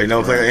Kansas City. They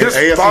never played an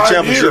AFC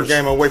Championship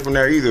game away from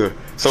there either.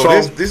 So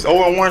this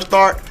 0-1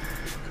 start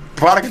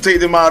probably can take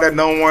them out at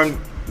no one.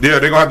 Yeah,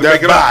 they're gonna have to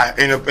make it up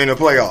in the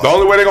playoffs. The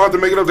only way they're gonna have to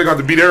make it up, they're gonna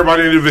have to beat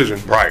everybody in the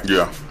division. Right.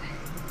 Yeah.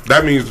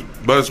 That means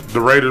the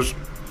Raiders.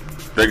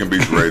 They can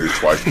beat the Raiders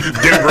twice.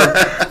 Denver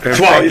and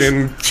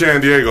fucking San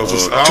Diego.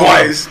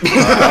 Twice.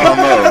 I don't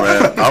know,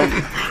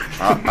 man.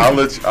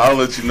 I'll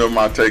let you know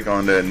my take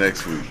on that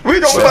next week.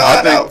 We don't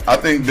find out. I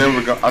think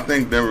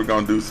Denver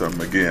gonna do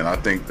something again. I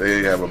think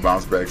they have a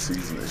bounce back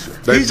season this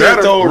year. He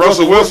just told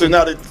Russell Wilson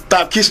now to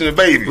stop kissing the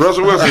baby.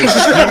 Russell Wilson,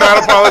 you're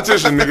not a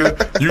politician,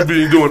 nigga. You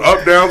be doing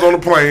up downs on the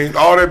plane,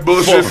 all that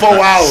bullshit for 4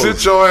 hours.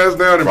 Sit your ass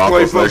down and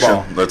play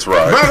football. That's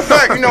right. Matter of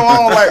fact, I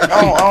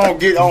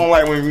don't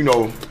like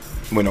when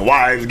when the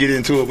wives get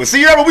into it. But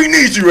Sierra, we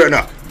need you right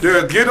now.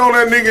 Yeah, get on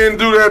that nigga and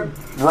do that.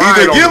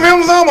 Either give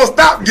him some or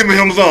stop giving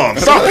him some.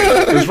 It's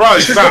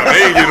probably stop.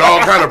 They ain't getting all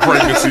kind of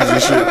pregnancies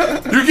and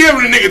shit. You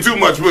giving the nigga too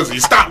much pussy.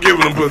 Stop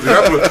giving him pussy.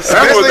 That's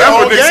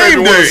what Nick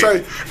Saban want to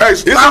say. Hey,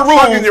 stop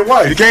fucking your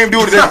wife. You can't do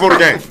it the day before the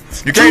game.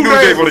 You can't do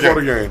it the day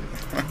before the game.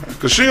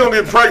 Because she don't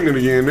get pregnant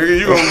again, nigga.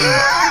 You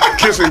gonna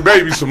kissing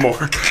baby some more.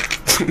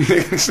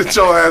 Nigga, sit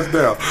your ass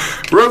down.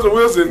 Russell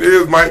Wilson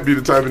might be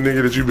the type of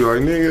nigga that you be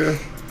like, nigga,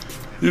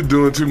 you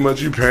doing too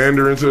much. You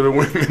pandering to the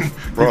women.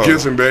 You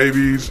kissing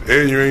babies,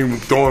 and you ain't even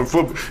throwing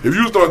football. If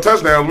you was throwing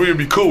touchdowns, we'd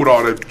be cool with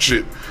all that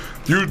shit.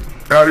 You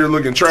out here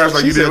looking trash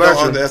like you did last year.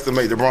 Don't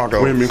underestimate the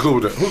Broncos. We'd be cool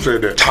with that. Who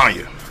said that?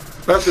 Tanya.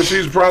 That's because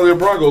she's probably a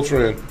Broncos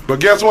fan. But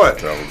guess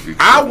what?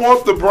 I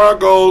want the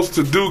Broncos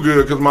to do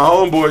good because my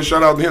homeboy,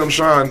 shout out to him,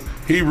 Sean,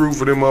 he root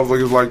for them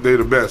motherfuckers like they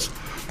the best.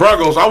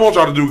 Broncos, I want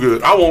y'all to do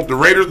good. I want the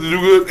Raiders to do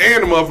good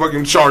and the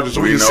motherfucking Chargers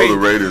so we can see. The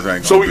Raiders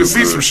ain't so we can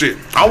see some shit.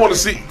 I want to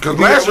see because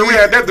last year we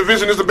had that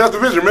division is the best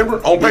division.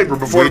 Remember on paper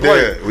before the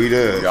play. We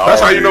did.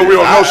 That's how you know we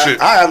don't know shit.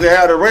 I had to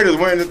have the Raiders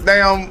win this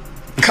damn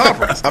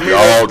conference. I mean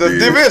the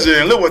division.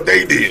 And look what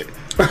they did.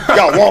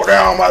 Y'all walk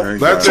down by 20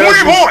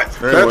 points.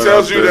 That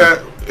tells you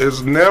that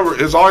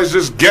it's always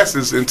just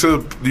guesses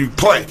until you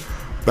play.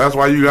 That's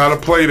why you gotta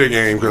play the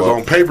game because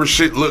on paper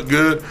shit look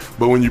good,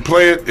 but when you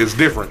play it, it's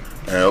different.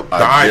 The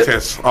eye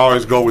test. I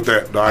always go with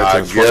that. The eye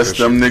test. I guess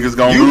them niggas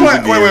gonna lose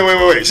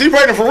again. Wait. She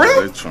playing for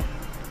real?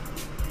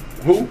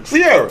 Who?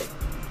 Sierra.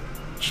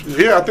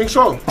 Yeah, I think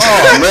so.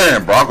 Oh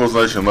man, Broncos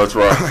Nation, let's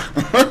rock.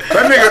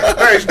 That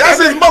nigga,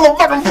 that's his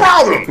motherfucking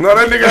problem. No,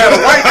 that nigga had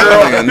a white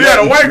girl. He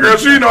had a white girl.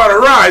 She know how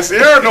to ride.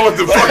 Sierra know what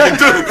to fucking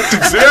do.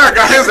 Sierra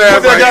got his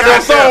ass like, got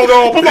that song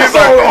on. Put my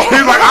song on.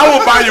 He's like, I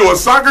will buy you a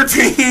soccer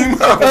team.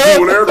 I'll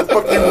do whatever the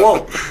fuck you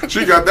want.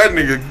 She got that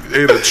nigga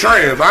in a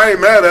trance. I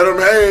ain't mad at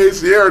him. Hey,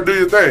 Sierra, do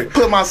your thing.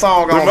 Put my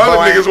song on. Them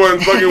other niggas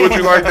wasn't fucking with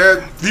you like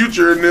that.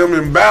 Future and them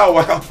and Bow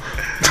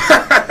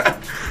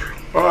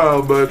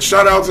Wow. But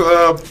shout out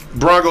to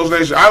Broncos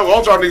Nation. I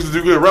want y'all niggas to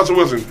do good. Russell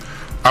Wilson,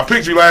 I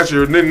picked you last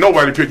year, and then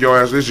nobody picked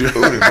your ass this year.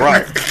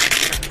 Right.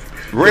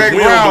 Red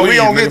Brown, we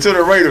gonna get to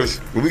the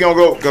Raiders. We gonna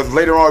go because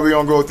later on we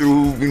gonna go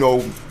through,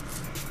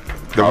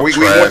 the week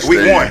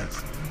one.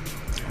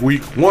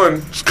 Week 1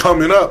 is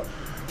coming up.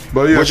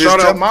 But yeah, which shout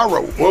is out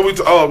tomorrow.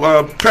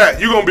 Pat,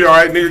 you gonna be all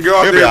right, nigga. Go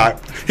out there.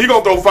 He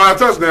gonna throw 5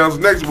 touchdowns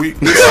next week.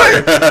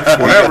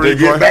 Whenever they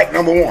get back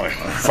number 1.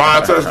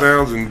 5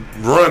 touchdowns and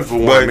run for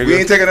one. But nigga. we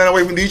ain't taking that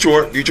away from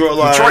Detroit. Detroit,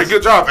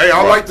 good job. Hey,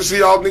 I like to see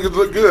y'all niggas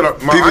look good.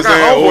 People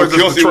say, "Oh,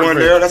 Kelsey won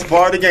there." That's a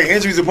part of the game.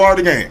 Injuries are part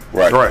of the game.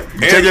 Right.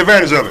 You take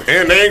advantage of it.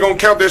 And they ain't gonna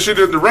count that shit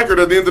as the record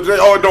at the end of the day.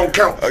 Oh, it don't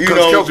count. You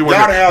know, Kelsey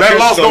won there. That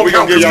loss don't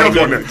count because Kelsey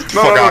won there. No,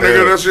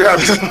 nigga, that shit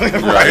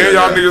happened. And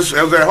y'all niggas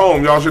was at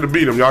home. Y'all should have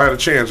beat them. Y'all had a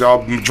chance.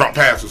 Y'all dropped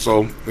passes.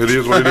 So it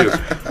is what it is.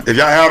 If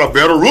y'all had a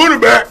better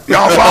running back,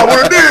 y'all probably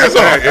would have did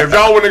something. If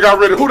y'all wouldn't have got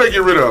rid of, who they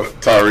get rid of?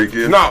 Tyreek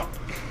Hill. No.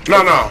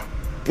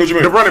 What you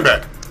mean? The running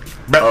back.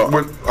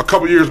 A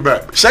couple years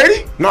back.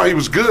 Shady? No, he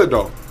was good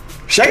though.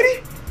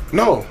 Shady?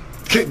 No.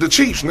 The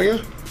Chiefs,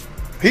 nigga.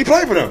 He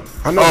played for them.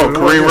 I know.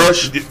 Kareem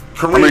Rush?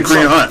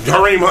 Kareem Hunt.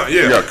 Kareem Hunt,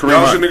 yeah. Kareem y'all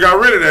Hunt. shouldn't have got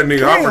rid of that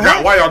nigga. I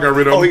forgot why y'all got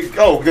rid of him.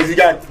 Because he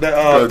got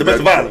the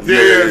domestic violence.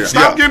 Yeah.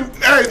 Stop getting.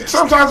 Hey,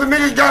 sometimes a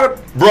nigga gotta.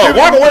 Bro,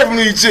 walk away from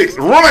these chicks.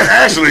 Run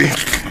Ashley.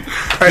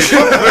 Hey,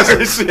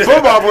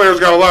 football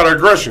players got a lot of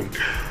aggression.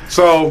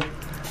 So.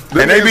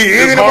 And they be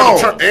in the ball.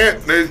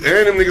 And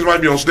them niggas might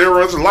be on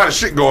steroids. There's a lot of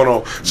shit going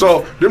on.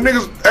 So, them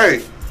niggas,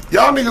 hey,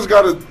 y'all niggas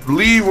gotta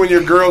leave when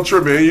your girl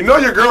tripping. And you know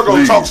your girl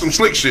gonna talk some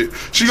slick shit.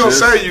 She gonna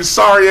say, you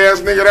sorry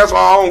ass nigga, that's why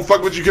I don't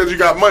fuck with you because you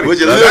got money. With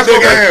your little ass.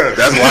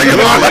 That's why you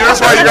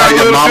got a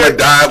little mama shit.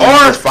 died when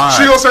you was fine.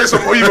 She gonna say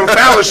some even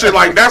fouler shit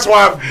like, that's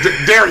why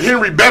Derrick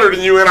Henry better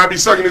than you and I be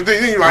sucking his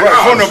dick. He like,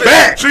 from the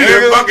back. She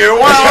done fucking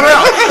wild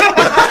out.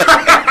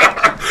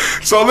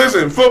 So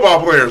listen, football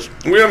players,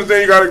 we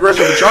understand you got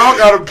aggression, but y'all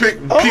gotta pick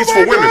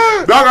peaceful women.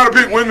 Y'all gotta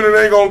pick women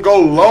that ain't gonna go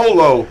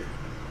low.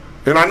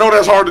 And I know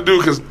that's hard to do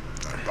because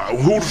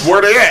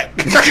where they at?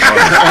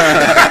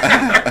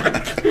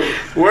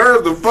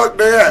 Where the fuck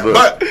they at? Look,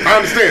 but I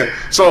understand.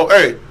 So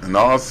hey, in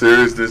all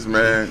seriousness,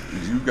 man,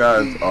 you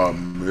guys are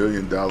 $1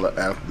 million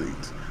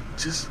athletes.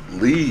 Just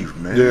leave,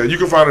 man. Yeah, you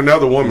can find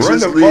another woman.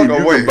 Just leave.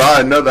 You can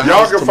buy another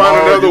house. Y'all can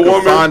find another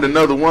woman. Find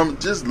another woman.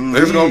 Just leave.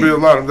 There's gonna be a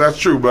lot of that's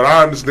true, but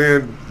I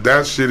understand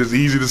that shit is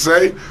easy to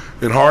say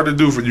and hard to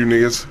do for you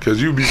niggas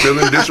because you be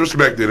feeling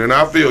disrespected, and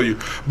I feel you.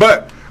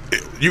 But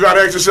you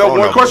gotta ask yourself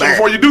one question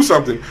before you do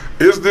something: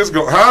 is this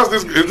gonna hurt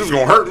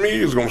me?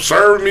 Is it gonna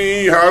serve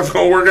me? How's it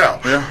gonna work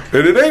out? Yeah.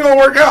 And it ain't gonna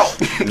work out.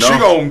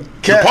 No.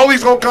 The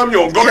police gonna come. You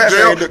gonna go to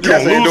jail. You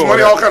gonna lose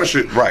money. All kind of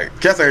shit. Right.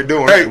 Cats ain't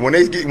doing it. When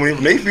they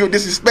feel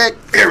disrespect,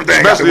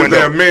 everything. Especially if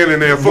they're a man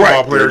and they're a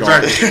football player.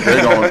 Exactly.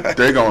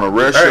 They're gonna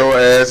arrest your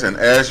ass and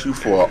ask you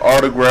for an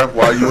autograph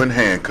while you in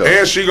handcuffs.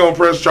 And she gonna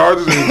press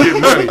charges and get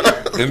money.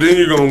 And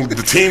then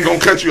the team gonna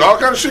cut you. All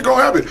kind of shit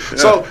gonna happen. Yeah.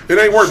 So it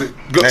ain't worth it.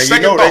 They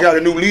got a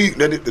new league.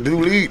 The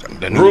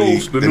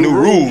new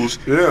rules.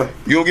 Yeah.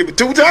 You don't give it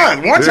 2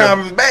 times. One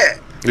time is bad.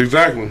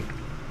 Exactly.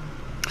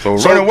 So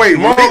run away.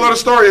 Moral of the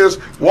story is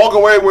walk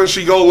away when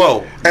she go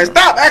low. And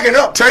stop acting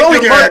up. Take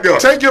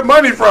your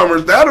money from her.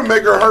 That'll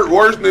make her hurt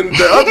worse than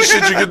the other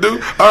shit you can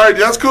do. All right,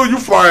 that's cool. You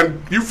flying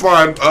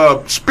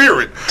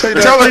Spirit.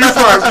 Tell her you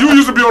flying. You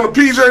used to be on the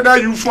PJ, now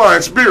you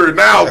flying Spirit.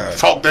 Now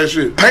talk that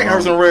shit. Paint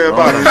her some red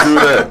bottoms. Do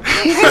that.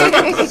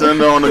 Send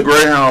her on the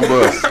Greyhound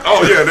bus.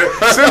 Oh yeah,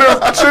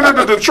 send her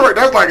to Detroit.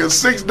 That's like a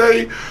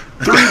 6-day.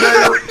 3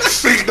 days,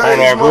 6 days on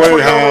our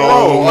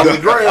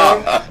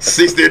Greyhound.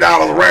 $60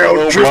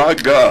 round trip. Oh my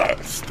God!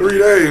 3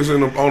 days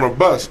on a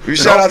bus. We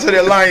shout out to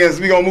the Lions.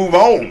 We gonna move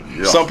on.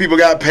 Yeah. Some people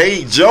got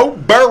paid. Joe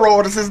Burrow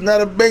of the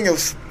Cincinnati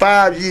Bengals,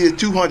 5 years,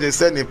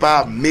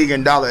 $275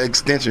 million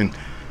extension,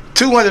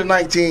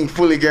 219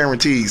 fully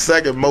guaranteed,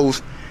 second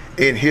most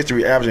in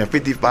history, averaging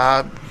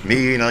 $55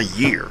 million a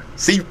year.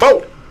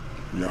 C4.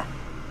 Yeah.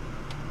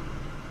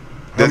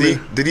 Did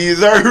he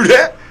deserve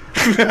that?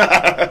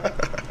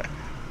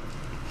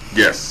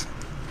 Yes.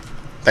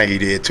 I think he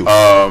did too.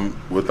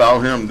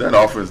 Without him, that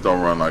offense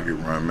don't run like it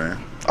run, man.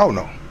 Oh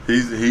no.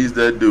 He's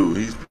that dude.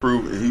 He's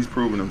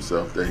proven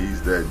himself that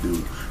he's that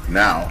dude.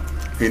 Now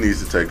he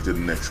needs to take it to the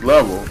next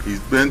level. He's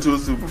been to a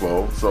Super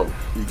Bowl, so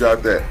he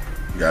got that.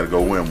 You got to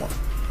go win one.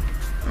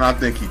 And I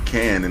think he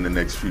can in the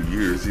next few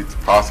years. It's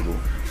possible.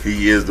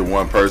 He is the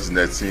one person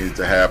that seems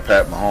to have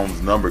Pat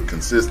Mahomes' number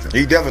consistent.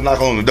 He definitely knock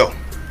on the door.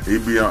 He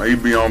be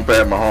on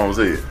Pat Mahomes'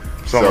 head.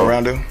 Something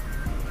around him.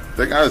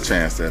 They got a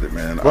chance at it,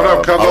 man. What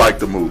up, I like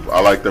the move. I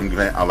like them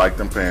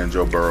paying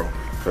Joe Burrow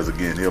because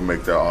again, he'll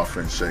make their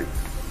offense shake.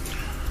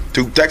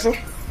 To Texas?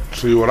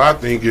 See, what I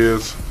think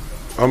is,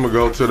 I'm gonna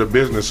go to the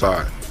business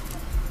side.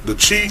 The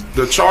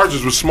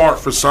Chargers were smart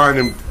for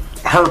signing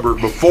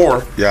Herbert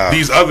before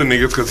these other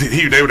niggas because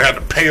they would have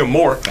to pay him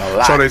more.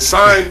 So they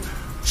signed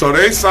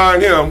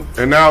him,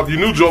 and now you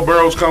knew Joe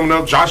Burrow's coming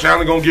up. Josh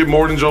Allen gonna get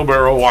more than Joe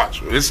Burrow.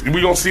 Watch,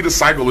 we gonna see the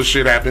cycle of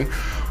shit happen.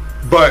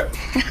 But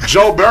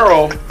Joe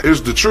Burrow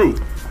is the truth.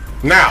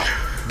 Now,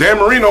 Dan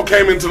Marino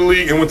came into the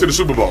league and went to the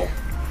Super Bowl.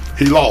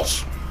 He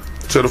lost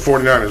to the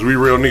 49ers. We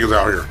real niggas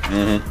out here.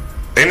 Mm-hmm.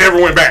 They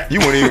never went back. You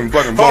weren't even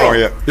fucking born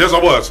yet. Yes, I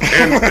was.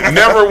 And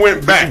never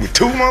went back.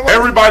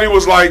 Everybody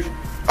was like,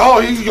 oh,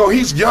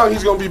 he's young,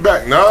 he's going to be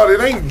back. No,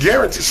 it ain't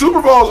guaranteed.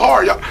 Super Bowl's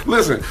hard. Y'all.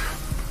 Listen,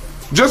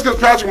 just because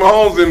Patrick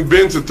Mahomes didn't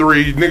been to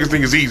 3, niggas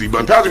think it's easy.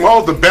 But Patrick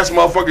Mahomes the best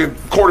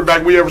motherfucking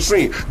quarterback we ever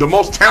seen. The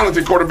most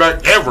talented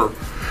quarterback ever.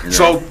 Yeah.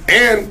 So,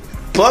 and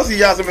plus he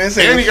got some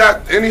insane. And he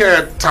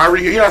had Tyreek.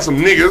 He had some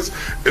niggas.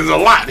 It's a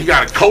lot. He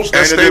got a coach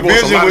that's stable. And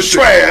the division was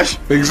trash.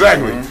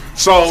 Exactly. Mm-hmm.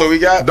 So we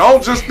got.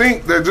 Don't just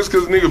think that just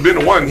because nigga been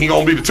to 1, he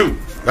gonna be the 2.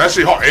 That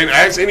shit hard. And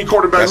ask any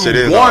quarterback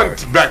who won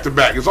back to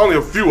back. It's only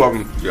a few of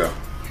them. Yeah.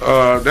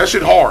 That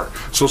shit hard.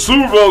 So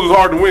Super Bowl is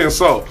hard to win.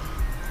 So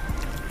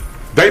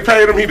they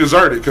paid him. He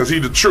deserved it because he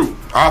the truth.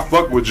 I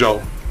fuck with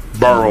Joe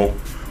Burrow,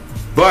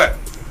 but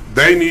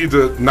they need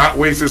to not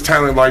waste his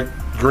talent like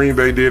Green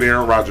Bay did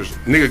Aaron Rodgers.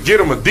 Nigga, get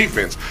him a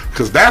defense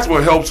because that's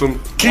what helps him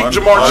keep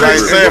Jamar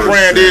Chase. San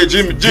Fran did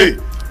Jimmy G.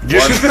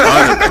 Get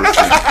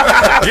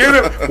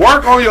it.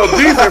 Work on your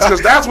defense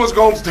because that's what's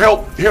going to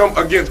help him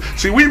against.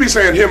 See, we be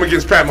saying him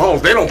against Pat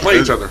Mahomes. They don't play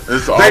each other.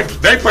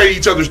 They play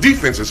each other's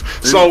defenses.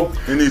 So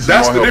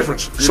that's the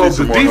difference. So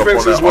the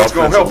defense is what's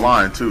going to help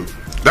line too.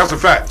 That's a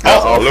fact.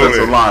 That's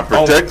offensive line.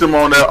 Protect them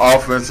on that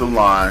offensive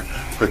line.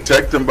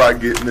 Protect them by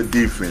getting the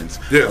defense.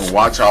 Yes. And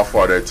watch how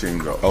far that team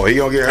goes. Oh, he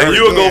gonna get hurt. And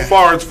you'll go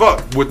far as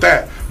fuck with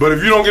that. But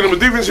if you don't get him a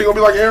defense, you're gonna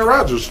be like Aaron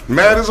Rodgers.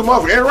 Mad as a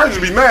motherfucker. Aaron Rodgers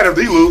be mad if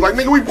he lose. Like,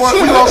 nigga,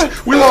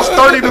 we lost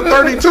 30 to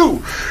 32.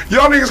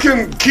 Y'all niggas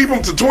can keep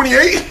him to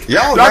 28.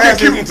 Y'all can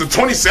keep him to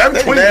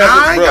 27, 29.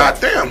 God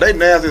damn. They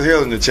nasty as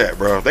hell in the chat,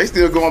 bro. They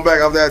still going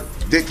back off that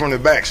dick from the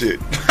back shit.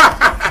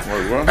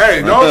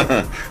 Hey, no.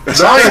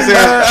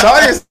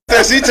 Tanya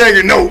said she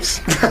taking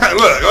notes.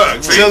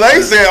 Look. So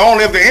they said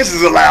only if the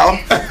inches allow.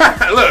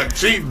 Look,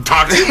 she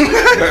toxic. We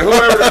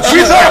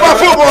talking about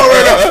football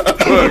right now.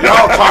 Look,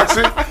 y'all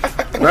toxic.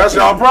 That's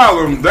y'all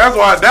problem. That's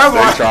why.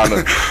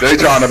 They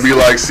trying to be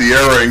like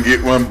Sierra and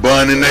get one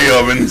bun in their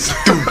ovens.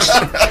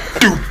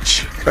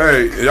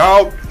 Hey,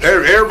 y'all.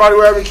 Everybody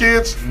who having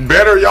kids,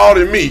 better y'all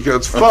than me,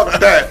 cause fuck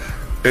that.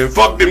 And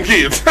fuck them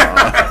kids.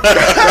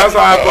 That's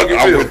how I fucking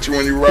feel. I'm with you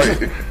when you're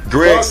right.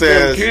 Greg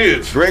said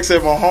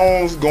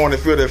Mahomes going to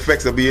feel the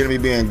effects of the enemy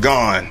being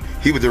gone.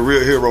 He was the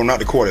real hero, not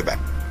the quarterback.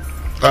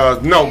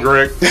 No,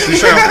 Greg. You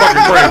sound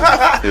fucking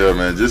crazy. Yeah,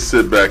 man. Just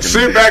sit back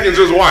and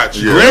just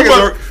watch. Yeah.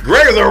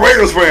 Greg is a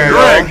Raiders fan.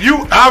 Greg,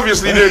 you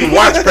obviously didn't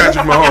watch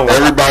Patrick Mahomes.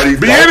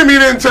 The enemy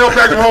didn't tell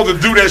Patrick Mahomes to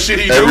do that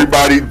shit he do.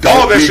 Everybody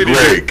don't be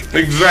Greg.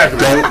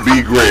 Exactly. Don't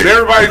be Greg.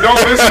 Everybody don't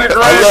listen to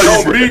Greg.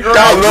 Don't be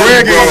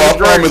Greg. I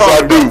promise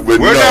I do. But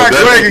we're not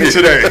Gregging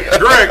today.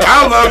 Greg,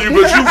 I love you,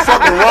 but you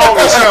fucking wrong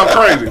and sound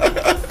crazy.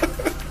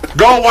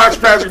 Go watch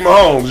Patrick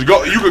Mahomes.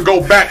 You could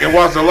go back and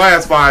watch the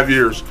last 5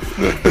 years.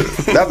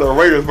 That's a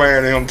Raiders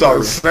fan that I'm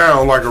talking.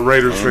 Sound like a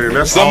Raiders fan.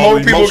 That's some more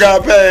people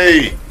got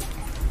paid.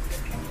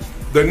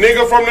 The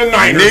nigga from the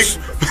Niners.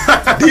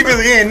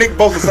 Defensive end Nick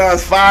Bosa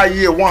signs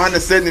 5-year,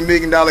 $170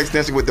 million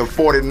extension with the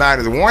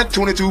 49ers.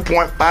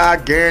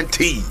 122.5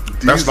 guaranteed.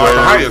 That's not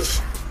the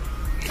highest.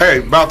 Hey,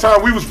 about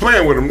time we was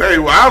playing with him. Hey,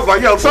 I was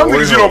like, yo, some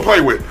niggas you don't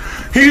play with.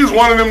 He's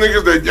one of them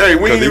niggas that, hey,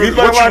 we ain't even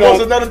what you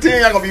want. Another team,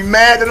 y'all gonna be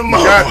mad at him.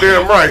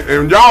 Goddamn right.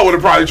 And y'all would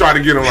have probably tried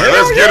to get him. Like,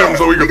 let's get him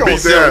so we can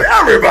beat that.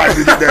 Everybody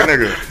to get that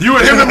nigga. You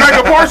and him and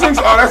Micah Parsons?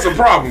 Oh, that's a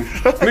problem.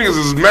 Niggas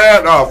is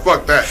mad. Oh,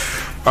 fuck that.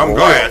 I'm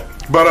glad.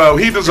 But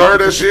he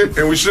deserved that shit,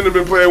 and we shouldn't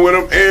have been playing with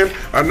him. And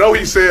I know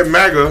he said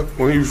MAGA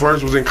when he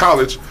first was in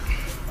college.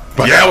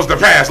 But that was the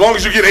past. As long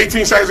as you get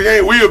 18 sacks a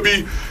game, we'll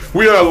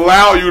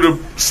allow you to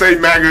say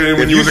MAGA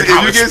when you was in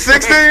college. If you get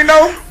 16,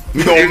 though,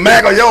 you gonna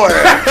MAGA your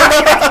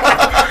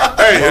ass.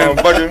 Hey,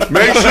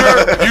 make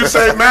sure you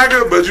say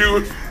MAGA, but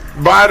you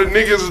buy the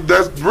niggas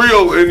that's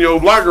real in your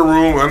locker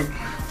room and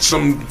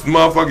some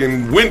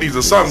motherfucking Wendy's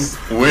or something.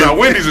 Now,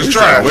 Wendy's is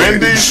trash.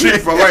 Wendy's?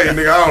 Chick-fil-A,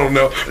 nigga, I don't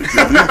know.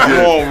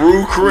 Come on,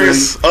 Rue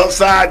Chris,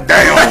 upside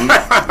down. You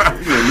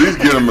can at least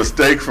get a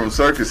mistake from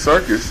Circus.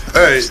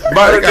 Hey,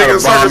 buy the nigga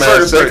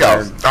Circus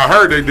Steakhouse. I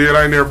heard they did.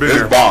 I ain't never been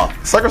there. It's bomb.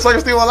 Circus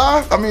still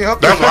alive? I mean, up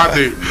there. That's what I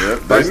did.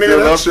 Yep, like,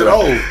 nigga, that shit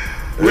old.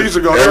 We used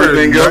to go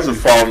everything else is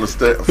falling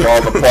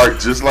apart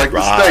just like the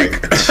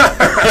steak.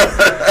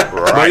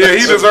 But yeah,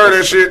 he deserved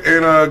that shit.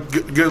 And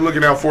good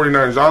looking out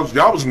 49ers.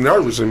 Y'all was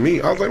nervous in me.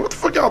 I was like, what the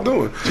fuck y'all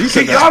doing?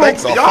 Y'all don't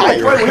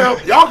play with him.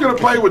 Y'all can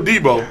play with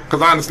Debo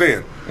because I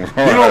understand. You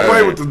don't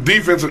play with the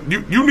defense.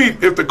 You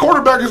need, if the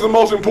quarterback is the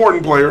most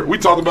important player, we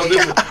talked about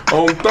this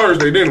on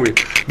Thursday, didn't we?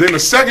 Then the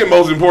second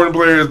most important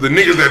player is the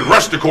niggas that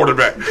rush the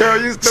quarterback.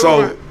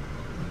 So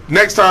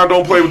next time,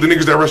 don't play with the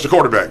niggas that rush the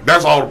quarterback.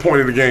 That's all the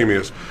point of the game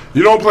is.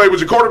 You don't play with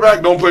your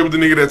quarterback, don't play with the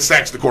nigga that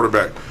sacks the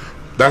quarterback.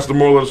 That's the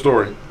moral of the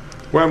story.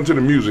 What happened to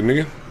the music,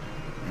 nigga?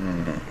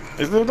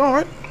 It's still going,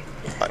 right?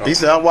 He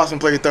said, I watched him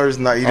play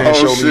Thursday night. He didn't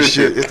show me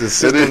shit. It's the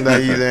system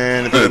that he's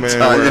in.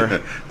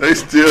 They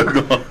still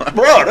going.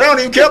 Bro, they don't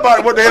even care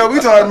about what the hell we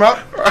talking about.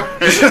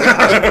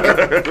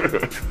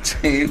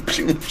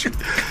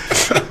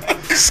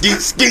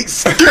 Skeet.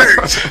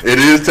 It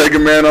is Take a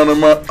Man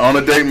on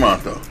a Date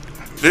month, though.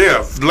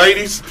 Yeah,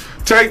 ladies,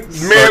 take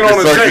men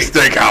on a date.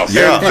 Steakhouse.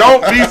 Yeah. And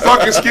don't be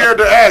fucking scared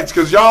to ask,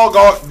 because y'all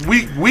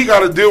we got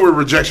to deal with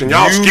rejection.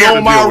 Y'all scared to deal with it. You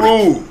know my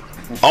rule.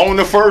 On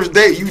the first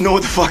date, you know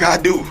what the fuck I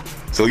do.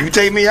 So you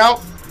take me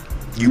out,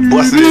 You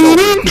busted it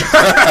open.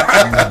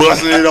 You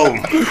busted it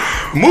open.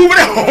 Moving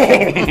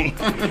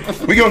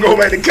on. We gonna go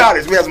back to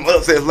college. We had some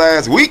upsets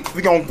last week.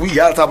 We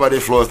gotta talk about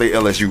this Florida State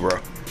LSU, bro.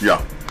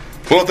 Yeah.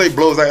 Florida State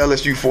blows out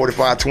LSU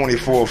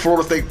 45-24.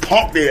 Florida State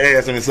pumped their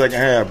ass in the second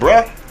half,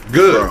 bro.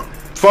 Good. Bro.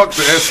 Fuck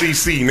the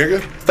SEC,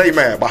 nigga. Stay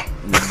mad, bro.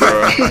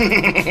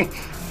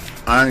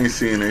 I ain't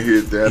seen it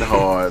hit that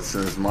hard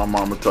since my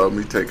mama told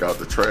me take out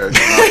the trash. And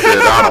I said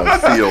I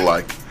don't feel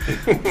like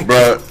it.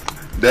 But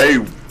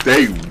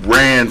they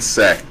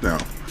ransacked them.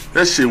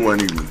 That shit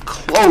wasn't even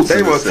close.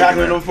 They were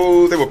tackling them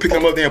fools. They were picking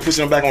them up there and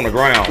pushing them back on the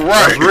ground.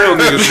 Right. That's real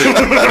nigga shit.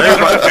 They was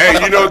like,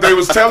 hey, you know what they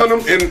was telling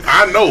them? And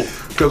I know,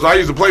 because I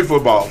used to play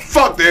football.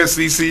 Fuck the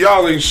SEC.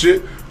 Y'all ain't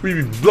shit.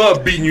 We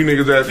love beating you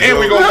niggas ass. And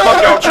we gonna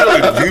fuck y'all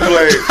cheerleaders. You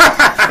play.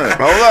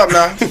 Hold up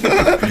now.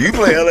 You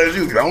play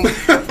LSU.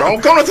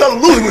 Don't come to tell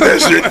them losing with that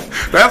shit.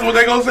 That's what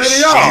they gonna say to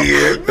y'all.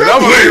 Shit. And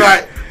I'm gonna be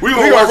like, we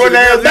gonna run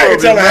their ass back in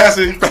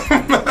Tallahassee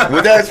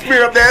with that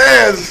spear up their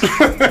ass.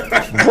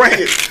 Bring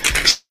it.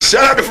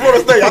 Shout out to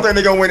Florida State. I think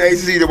they're gonna win the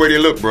ACC the way they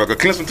look, bro. Cause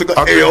Clemson took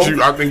an L.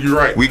 I think you're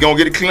right. We gonna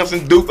get a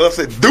Clemson Duke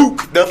upset.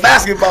 Duke, the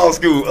basketball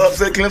school,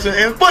 upset Clemson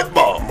in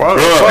football.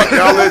 Fuck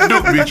y'all, let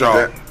Duke beat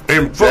y'all.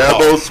 In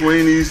football. Dabo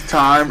Sweeney's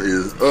time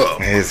is up.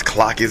 His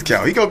clock is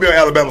counting. He gonna be on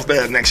Alabama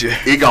staff next year.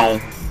 He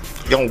gone.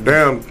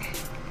 Damn.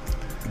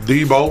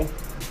 Dabo.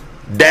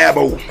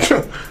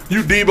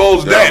 You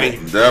Debo's daddy.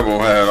 Dabo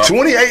had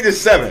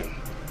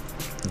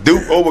 28-7.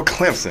 Duke over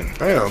Clemson.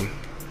 Damn.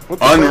 What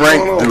the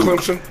Unranked fuck Duke.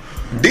 Clemson?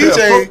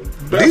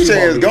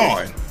 DJ is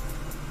gone.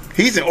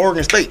 He's in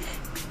Oregon State.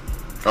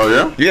 Oh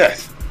yeah?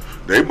 Yes.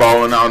 They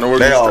balling out in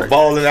Oregon State. They are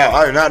balling out.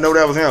 I did not know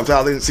that was him until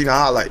I didn't see the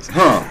highlights.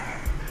 Huh.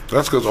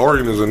 That's because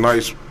Oregon is a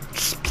nice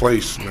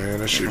place, man.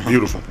 That shit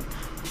beautiful.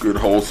 Good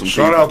wholesome.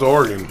 Shout out to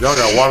Oregon. Y'all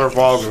got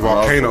waterfalls and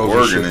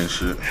volcanoes and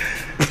shit.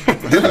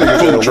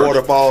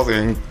 Waterfalls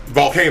and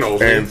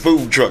volcanoes and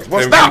food trucks.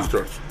 Well, and stop. food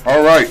trucks.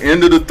 All right,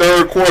 end of the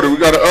third quarter. We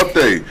got an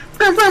update.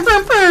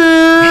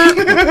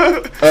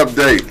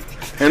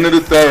 Update. End of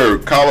the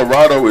third.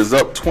 Colorado is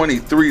up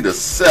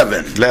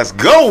 23-7. Let's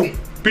go.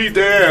 Beat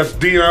their ass,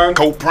 Dion.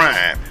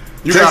 Co-Prime.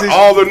 You Texas, got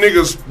all the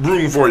niggas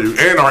rooting for you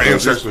and our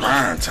ancestors.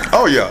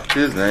 Oh yeah.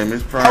 His name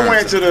is Prime.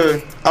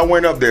 I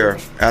went up there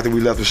after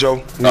we left the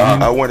show.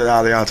 I went to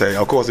Aliante.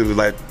 Of course, it was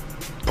like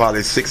probably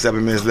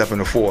 6-7 minutes left in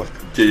the fourth.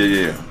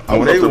 Yeah.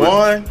 When they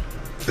won,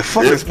 the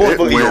fucking sports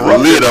book went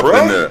erupted, lit up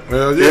bro. in there.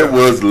 Hell yeah. It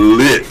was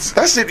lit.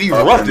 That shit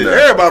erupted.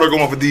 Everybody was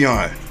going for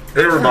Dion.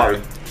 Everybody.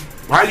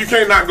 Why you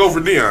can't not go for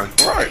Dion?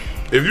 Right.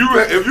 If you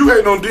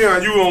hating on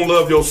Dion, you don't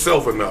love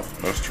yourself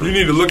enough. That's true. You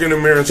need to look in the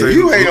mirror and say, if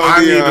you hate on I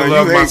Dion, need to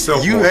love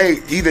myself you more.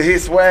 hate either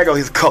his swag or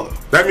his color.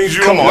 That means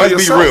you Come don't on, love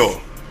let's yourself. be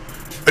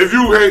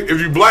real. If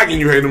you black and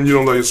you hate him, you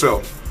don't love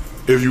yourself.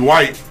 If you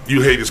white,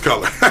 you hate his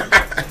color. You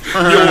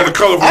don't want a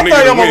colorful nigga to win. I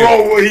think I'm wrong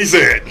with what he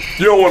said.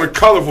 You don't want a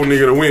colorful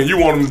nigga to win. You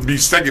want him to be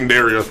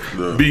secondary or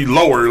be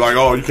lower. Like,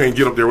 oh, you can't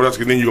get up there with us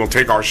because then you're going to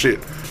take our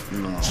shit.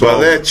 No. So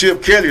let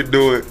Chip Kelly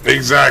do it.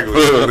 Exactly.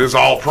 It's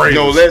all praise.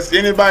 Let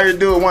anybody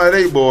do it. One of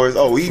they boys.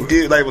 Oh, he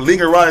did like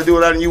Lincoln Riley do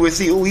it out in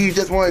USC. Oh, he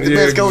just won the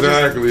best coaches.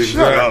 Exactly.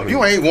 Shut up.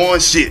 You ain't won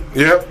shit.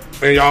 Yep.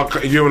 And y'all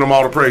giving them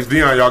all the praise.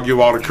 Dion, y'all give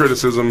all the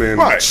criticism and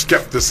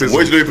skepticism.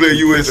 Wait till they play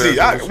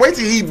USC. Wait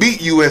till he beat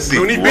USC.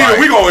 When he beat him,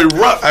 we gonna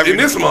erupt in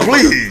this month.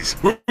 Please.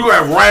 We gonna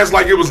have riots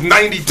like it was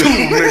 92.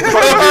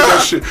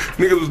 That shit.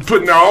 Niggas was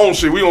putting our own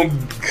shit. We gonna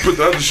put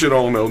the other shit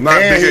on though.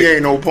 Not and he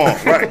ain't no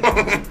punk. Right.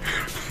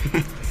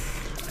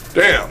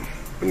 Damn.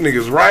 Them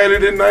niggas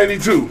rioted in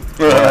 92.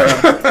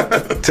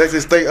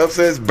 Texas State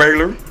upsets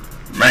Baylor.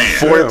 Man.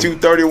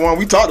 42-31.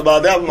 We talked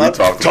about that one. I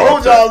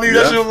told y'all leave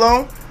that shit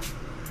alone.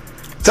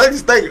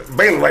 Texas State,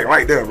 Baylor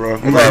right there, bro.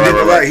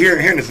 Right here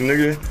in Henderson,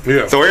 nigga.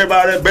 Yeah. So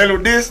everybody that Baylor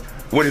diss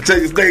went to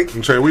Texas State.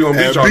 And say we gonna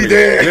beat y'all. Be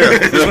there. Yeah.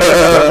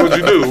 That's what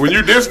you do. When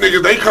you diss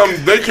niggas,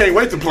 they can't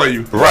wait to play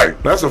you. Right.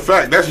 That's a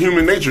fact. That's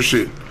human nature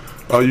shit.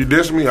 Oh, you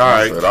diss me? All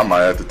right. I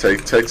might have to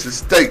take Texas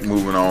State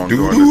moving on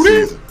during the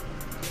season.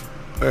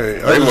 Hey,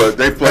 they were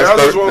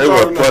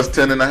plus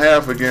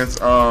 10.5 against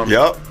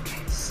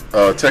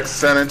Texas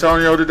San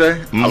Antonio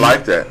today. I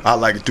like that. I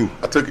like it too.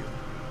 I took it.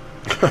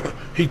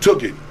 He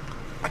took it.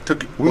 I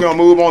took it. We're gonna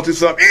move on to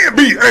some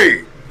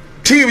NBA.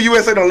 Team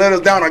USA done let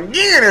us down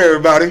again,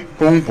 everybody.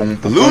 Losing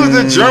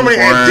to Germany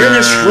and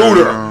Dennis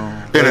Schroeder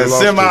in the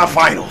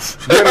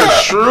semifinals.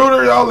 Dennis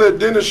Schroeder, y'all let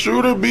Dennis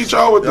Schroeder beat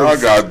y'all with y'all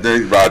got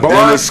beat by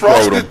Dennis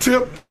Scrotum.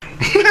 Tip.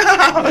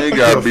 He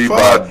got beat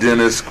by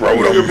Dennis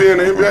Scrotum. Nigga be in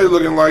the NBA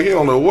looking like he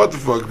don't know what the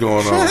fuck's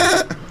going on.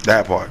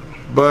 That part.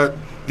 But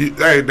in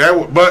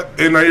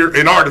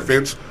our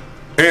defense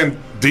and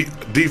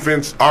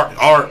defense,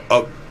 our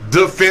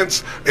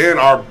defense and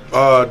our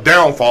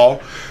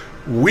downfall,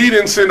 we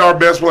didn't send our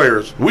best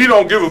players. We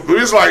don't give a.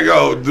 It's like,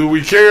 oh, do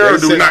we care or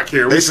do we not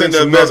care? They sent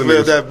their best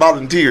players that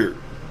volunteered.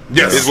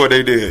 Yes, is what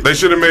they did. They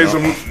should have made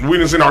some. We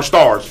didn't send our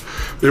stars.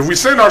 If we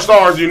send our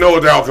stars, you know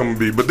what the outcome would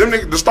be. But then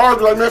the stars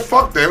be like, man,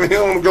 fuck that. We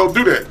don't want to go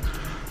do that.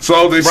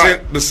 So they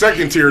sent the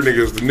second tier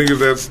niggas, the niggas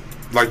that's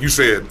like you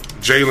said,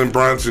 Jalen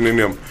Brunson and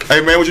them.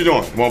 Hey man, what you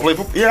doing? Want to play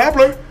football? Yeah, I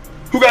play.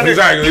 Who got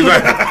exactly?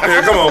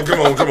 Yeah, come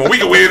on. We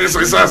can win.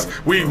 It's us.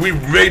 We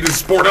made this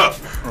sport up,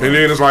 and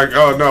then it's like,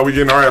 oh no, we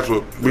getting our ass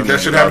whooped. That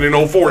shit happened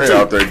in 04 too.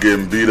 Out there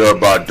getting beat up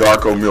by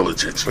Darko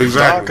Milicic.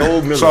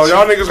 Exactly. So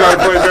y'all niggas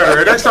gotta play better.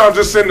 And next time,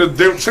 just send the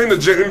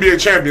NBA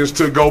champions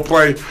to go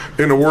play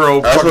in the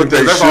world. That's what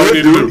they that's all you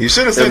need to do. You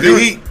should have sent the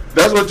Heat.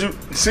 That's what you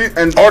see,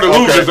 and or the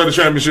losers of the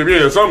championship,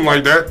 yeah, something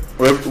like that.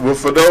 Well,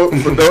 for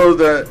those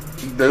that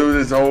do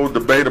this whole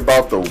debate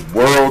about the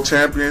world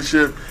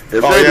championship,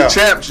 if they're the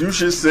champs, you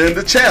should send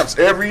the champs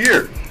every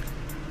year.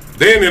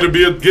 Then it'll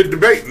be a good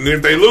debate, and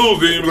if they lose,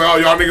 then you'll be like, oh,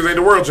 y'all niggas ain't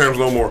the world champs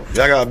no more.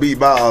 Y'all got beat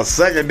by a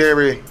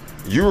secondary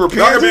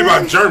European. Y'all got beat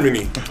by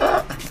Germany.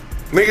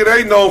 Nigga,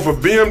 they known for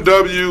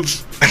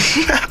BMWs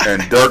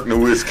and Dirk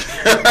Nowitzki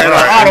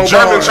and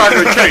German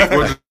chocolate cake,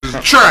 which is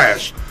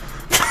trash.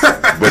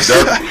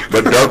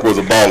 But Dirk was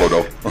a baller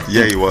though.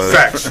 Yeah, he was.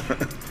 Facts.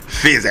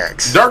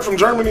 Physics. Dirk from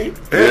Germany,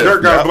 and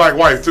Dirk got a black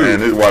wife too,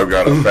 and his wife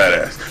got a fat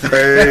ass.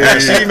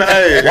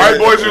 Hey, white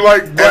boys who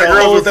like black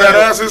girls with fat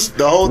asses.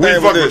 The whole thing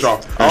fuck with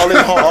y'all.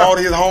 all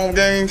his home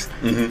games,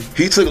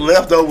 he took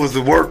leftovers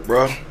to work,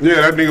 bro.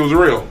 Yeah, that nigga was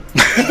real.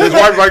 His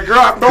wife like, girl,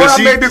 I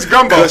made this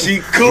gumbo. Cause she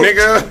cooked,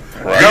 nigga.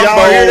 Right.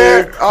 Y'all hear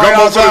that?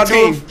 Gumbo for the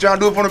team. Trying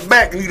to do it from the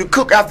back, and you to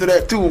cook after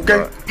that too, okay?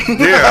 Right.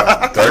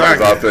 Yeah, Dirk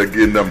was out there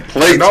getting them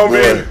plates,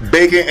 man.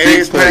 Bacon,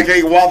 eggs,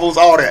 pancake, waffles,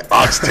 all that.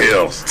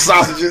 Oxtails,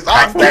 sausages,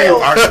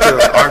 oxtails.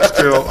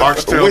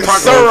 With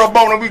syrup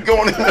on it, we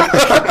going in.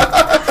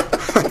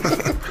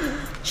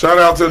 Shout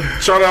out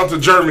to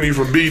Germany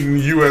for beating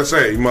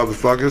USA,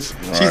 motherfuckers.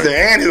 Right. She said,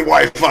 and his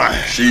wife fine.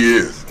 She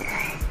is.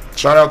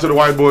 Shout out to the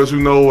white boys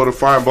who know what a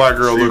fine black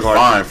girl looks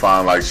like.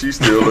 Fine. Like she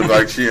still look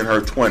like she in her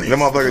 20s. Them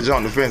motherfuckers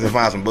jump the fence and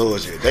find some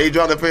bullshit. They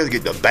jump the fence and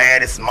get the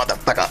baddest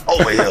motherfucker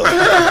over here.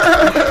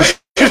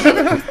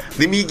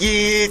 Let me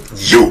get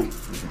you.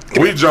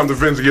 We jumped the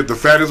fence to get the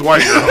fattest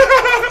white girl.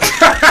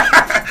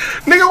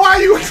 Nigga, why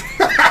you?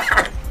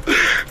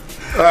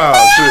 Oh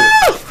shit.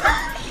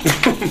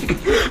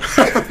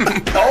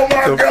 Oh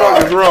my the God.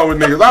 fuck is wrong with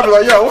niggas? I be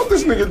like, yo, what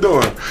this nigga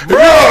doing? If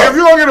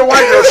you don't get a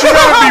white girl, she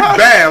gotta be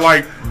bad,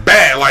 like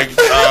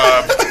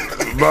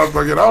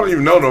motherfucking. I don't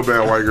even know no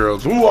bad white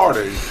girls. Who are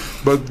they?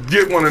 But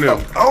get one of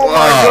them. Oh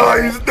my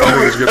God, he's doing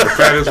it. Get the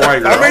fattest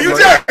white girl. I mean, you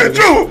telling the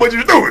truth, but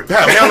you do it.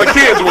 Hella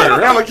kids with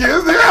her.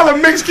 Hella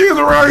mixed kids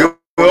around here.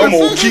 Well, I'm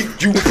gonna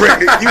keep you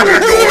pregnant. You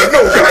ain't going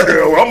no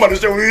goddamn. I'm about to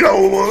show you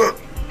how.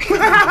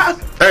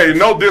 Hey,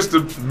 no diss to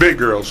big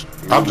girls.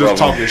 I'm just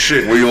talking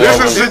shit.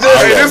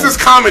 This is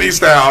comedy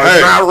style.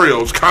 It's not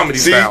real. It's comedy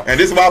style. And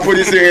this is why I put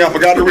this in. I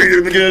forgot to read it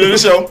at the beginning of the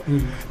show.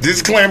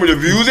 Disclaimer: the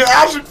views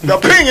and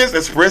opinions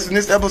expressed in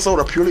this episode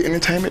are purely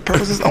entertainment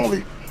purposes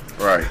only.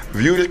 Right.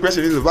 View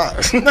discretion is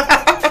advised.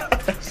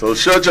 So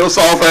shut your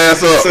soft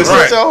ass up.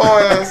 Shut your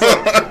hard ass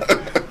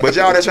up. But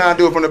y'all that trying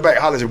to do it from the back,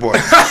 holler at your boy.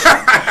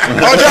 I'm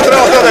dropping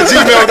off at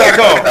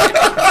gmail.com.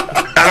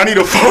 And I need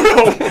a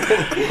photo.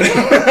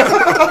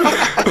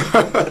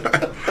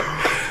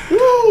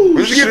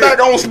 We should get back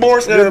on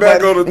sports. Get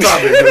back on the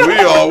topic.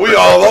 We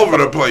all over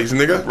the place,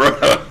 nigga.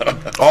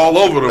 All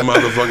over the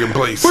motherfucking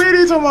place. We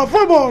ain't talking about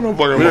football no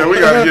fucking Yeah, we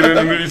gotta get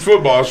into these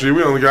football shit.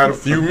 We only got a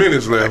few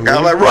minutes left.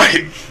 I'm like,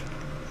 right.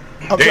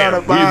 I'm trying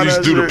to find we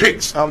just do the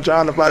picks. I'm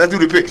trying to find. Let's do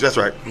the picks. That's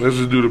right. Let's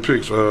just do the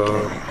picks.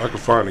 I can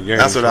find the game.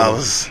 That's what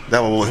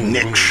That one was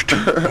next.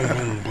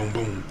 Boom,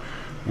 boom.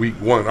 Week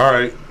 1. All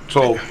right.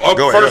 So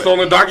first on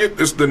the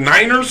docket, it's the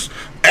Niners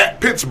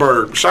at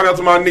Pittsburgh. Shout out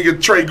to my nigga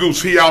Trey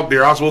Goose. He out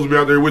there. I was supposed to be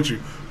out there with you,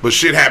 but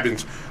shit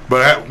happens.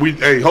 But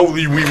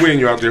hopefully we win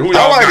you out there. Who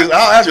y'all got?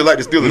 I actually like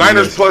the Steelers.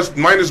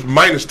 Niners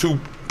minus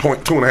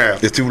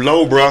 2.5. It's too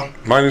low, bro.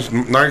 Niners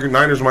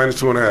minus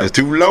 2.5. It's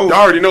too low.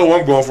 I already know who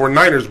I'm going for.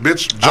 Niners,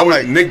 bitch.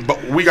 Joey, Nick,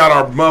 we got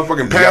our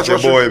motherfucking pass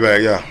rusher. Boy back,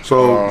 yeah.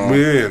 So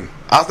we in.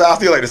 I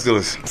still like the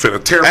Steelers.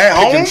 Finna tear at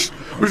Pickens. Home?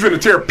 We finna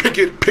tear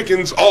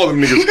Pickens, all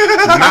them niggas.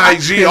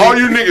 Najee, all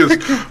you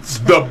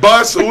niggas. The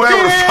bus,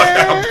 whoever the fuck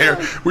out there.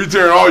 We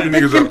tearing all you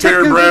niggas up.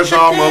 Terry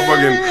Bradshaw,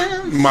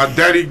 motherfucking. My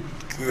daddy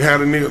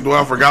had a nigga.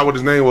 Well, I forgot what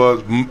his name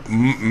was.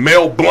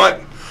 Mel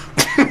Blunt.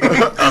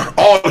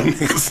 All the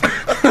niggas.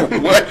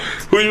 What?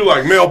 Who you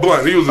like? Mel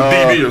Blunt. He was a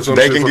DB or something.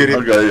 They can get it.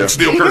 Okay, yeah.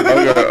 Steel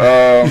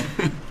curtain.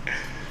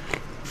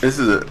 This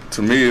is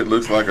to me, it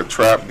looks like a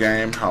trap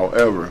game.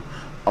 However,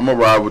 I'm gonna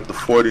ride with the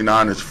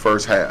 49ers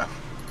first half.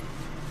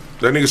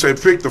 That nigga said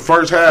pick the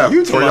first half.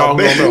 You for y'all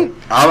who don't know.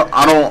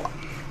 I don't.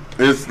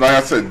 It's like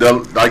I said.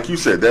 Like you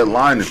said, that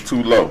line is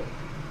too low.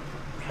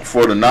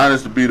 For the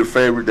Niners to be the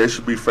favorite, they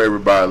should be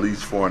favored by at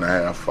least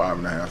 4.5,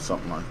 5.5,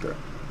 something like that.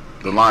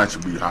 The line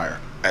should be higher.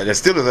 And the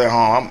Steelers at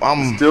home.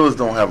 Steelers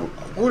don't have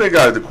who they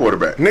got at the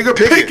quarterback. Nigga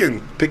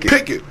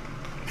Pickett.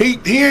 He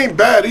ain't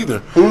bad either.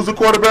 Who's the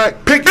quarterback?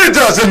 It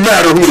doesn't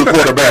matter who the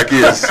quarterback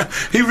is.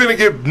 He finna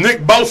get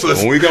Nick Bosa.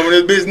 When we come to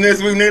this business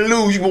next week and they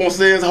lose, you gonna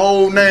say his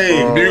whole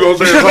name. You gonna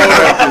say his whole name?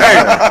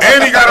 Hey,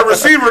 and he got a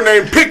receiver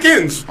named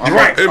Pickens.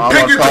 Right. And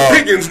Pickens to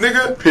Pickens,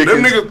 nigga.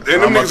 Them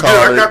niggas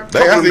good.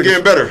 They have to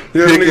get better.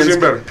 Yeah, them niggas getting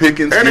better.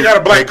 Pickens. And they got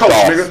a black coach,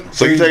 nigga.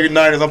 So you taking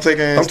Niners, I'm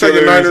taking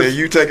Niners. And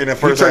you taking the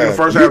first You taking half.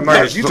 the first half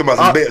Niners. You talking about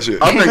some bad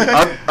shit. I think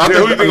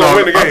Who you think gonna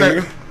win the game,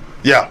 nigga?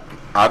 Yeah.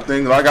 I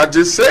think, like I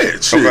just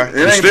said, shit. Okay.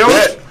 It ain't Still?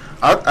 bad.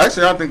 I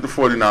think the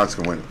 49ers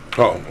can win it.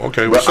 Oh,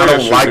 okay. But I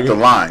don't like the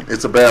line.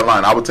 It's a bad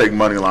line. I would take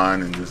money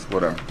line and just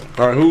whatever.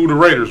 All right, who the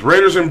Raiders?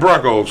 Raiders and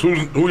Broncos.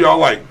 Who y'all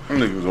like? Them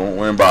niggas won't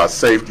win by a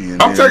safety.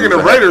 And I'm taking the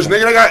Raiders,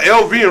 nigga. They got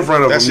LV in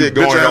front of them. That shit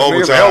going to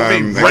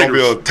overtime. It's gonna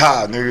be a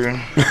tie, nigga.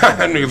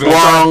 Niggas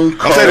I'm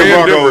taking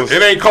the Broncos.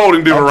 It ain't cold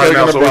in Denver right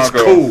now, so it's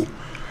cool.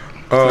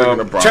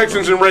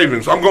 Texans and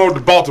Ravens. I'm going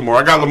to Baltimore.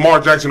 I got Lamar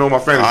Jackson on my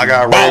fantasy. I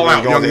got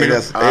Ravens going to the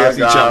AFC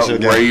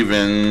Championship game.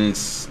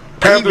 Ravens.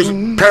 Panthers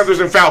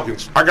and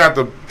Falcons. I got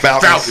the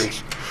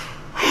Falcons.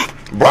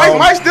 Bryce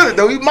might steal it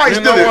though. He might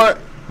steal it. What?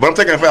 But I'm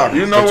taking the Falcons.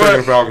 You know I'm what? taking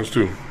the Falcons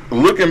too.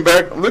 Looking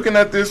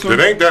at this one, It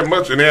ain't that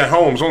much, and they're at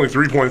home. It's only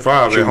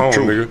 3.5 at home,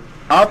 nigga.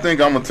 I think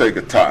I'm gonna take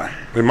a tie.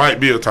 It might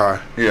be a tie.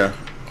 Yeah.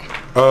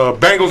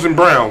 Bengals and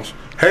Browns.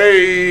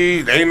 Hey,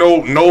 ain't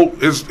no.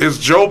 Is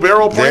Joe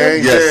Burrow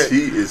playing? Yes,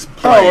 he is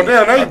playing.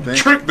 Oh damn, they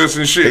tricked us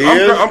and shit.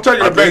 I'm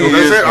taking the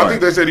Bengals. I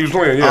think they said he was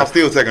playing. Yeah, I'm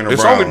still taking the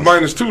It's Browns. only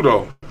 -2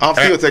 though. I'm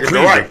still taking Cleveland.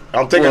 the right.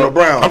 I'm taking the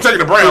Browns. I'm taking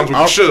the Browns with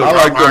Suge. I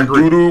like them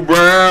agree. doo-doo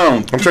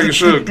Browns. I'm taking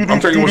Suge. I'm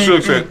taking what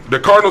Suge said. The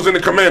Cardinals and the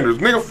Commanders.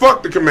 Nigga,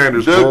 fuck the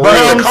Commanders. The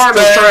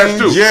Cardinals trash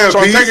too. Yeah, so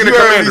I'm taking the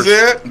Commanders.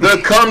 The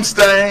cum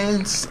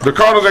stains. The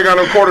Cardinals ain't got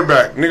no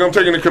quarterback. Nigga, I'm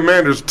taking the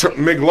Commanders.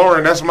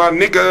 McLaurin, that's my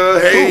nigga.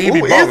 Hey,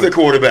 Who is the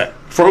quarterback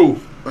For who?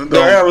 The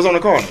Arizona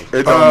Cardinals.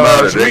 It don't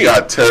matter. It's They me.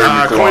 got Terry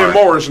McLaurin. Quinn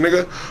Morris,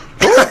 nigga.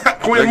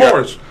 Quinn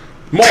Morris.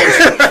 Big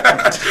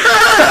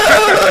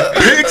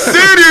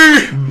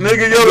City.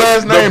 Nigga, your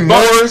last name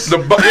Morris. The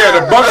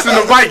Bucks and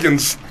the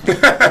Vikings.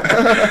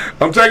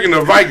 I'm taking the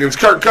Vikings.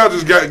 Kirk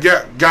Cousins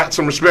got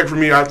some respect for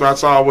me after I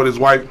saw what his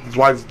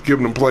wife's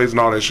giving him plays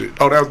and all that shit.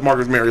 Oh, that was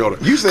Marcus Mariota.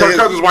 You said Kirk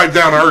Cousins' wife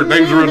down to earth. They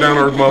was real down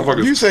to earth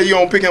motherfuckers. You say you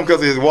don't pick him because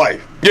of his wife.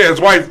 Yeah,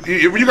 his wife.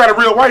 If you got a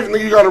real wife,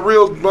 nigga, you got a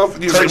real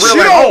motherfucker. She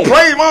don't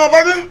play,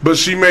 motherfucker. But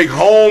she make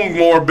home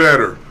more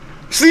better.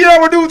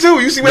 Sierra do too.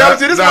 You see what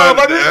happened to this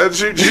motherfucker?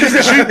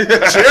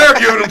 Sierra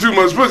giving him too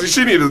much pussy.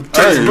 She need to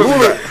take some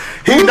pussy.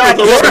 He not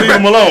the one to leave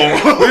him alone.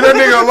 Leave that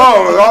nigga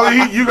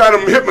alone. You got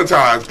him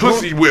hypnotized.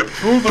 Pussy whip.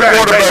 Who's the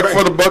quarterback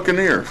for the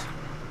Buccaneers?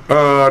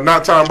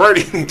 Not Tom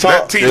Brady.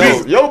 That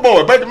TV. Yo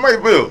boy, Baker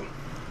Mayfield.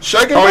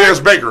 Shaking. Oh yes,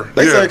 Baker.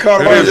 They say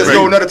Colorado just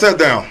go another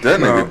touchdown. That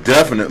nigga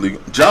definitely.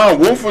 John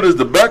Wolford is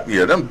the back.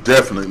 Yeah, them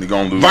definitely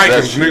gonna lose.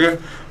 Vikings, that shit.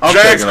 nigga. I'm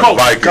Jags, taking the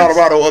Vikings.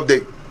 Colorado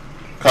update.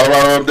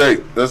 Colorado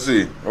update. Let's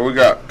see what we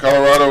got.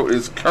 Colorado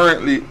is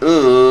currently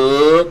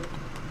up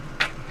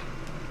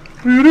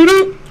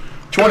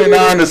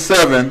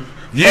 29-7.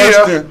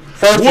 Yeah.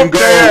 First and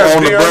goal ass,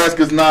 on nigga.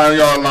 Nebraska's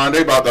 9-yard line.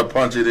 They about to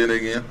punch it in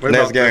again.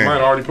 Next game. They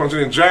might already punch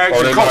it in. Jags Oh,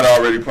 and they Colts. might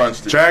already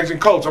punched it. Jags and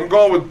Colts. I'm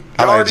going with.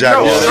 I like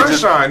Jaguars.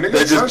 Sunshine, nigga.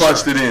 They just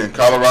punched it in.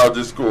 Colorado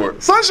just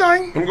scored.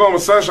 Sunshine. I'm going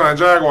with Sunshine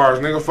Jaguars,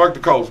 nigga. Fuck the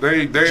Colts.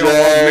 They don't want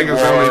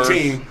niggas on their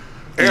team.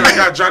 And I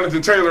got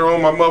Jonathan Taylor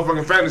on my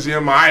motherfucking fantasy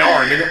and my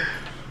IR, nigga.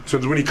 So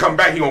when he come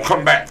back, he gonna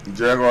come back.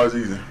 Jaguars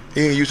easy.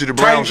 He ain't used to the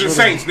Browns. Titans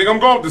and Saints, nigga. I'm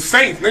going with the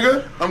Saints,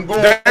 nigga. I'm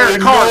going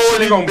Derek Carr,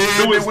 he gonna do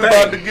his We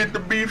about to thing. get the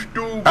beef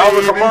stew.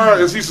 Alvin baby. Kamara,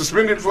 is he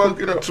suspended for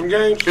some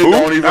games? It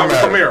don't even Alvin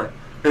matter. Kamara.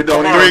 It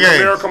don't Kamara, even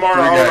games. Kamara,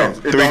 I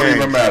don't know. It don't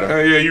even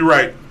matter. Yeah, you're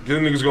right. This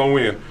nigga's gonna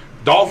win.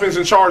 Dolphins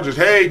and Chargers.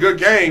 Hey, good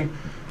game.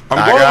 I'm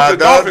I going got with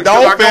the Dolphins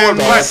because I go with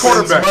black Dolphins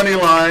quarterback. money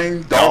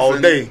line. All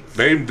Dolphins. day.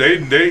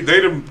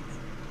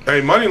 They hey,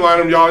 money line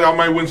them, y'all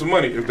might win some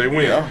money if they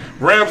win. Yeah.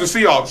 Rams and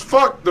Seahawks.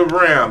 Fuck the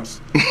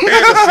Rams and the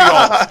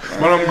Seahawks.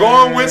 But I'm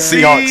going with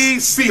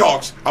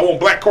Seahawks. I want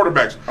black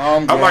quarterbacks.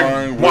 I'm like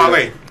going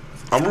Wale.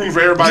 I'm rooting for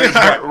everybody that's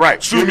black.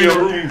 Right. Sue me, I'm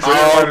rooting for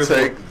I'll everybody that's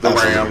take the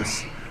black.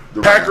 Rams.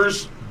 The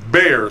Packers,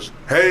 Bears.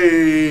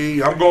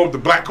 Hey, I'm going with the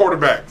black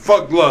quarterback.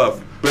 Fuck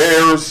Love.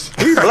 Bears.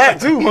 He's black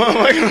too,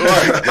 motherfucker.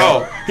 Right.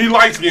 Oh, he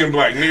light skinned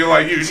black, nigga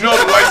like you. You know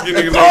the light skinned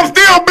niggas. I'm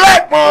still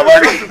black,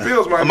 motherfucker.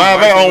 Feels my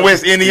On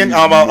West Indian.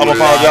 I'm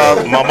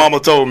apologize. My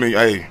mama told me,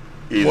 hey,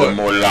 He's a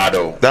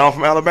mulatto. down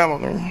from Alabama.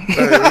 Hey,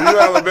 you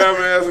Alabama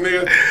ass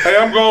nigga. Hey,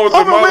 I'm going with the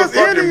I'm a West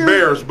motherfucking Indian.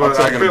 Bears, I'm but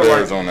I taking the feel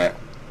Bears like on that.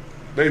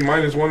 they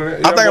minus one of that.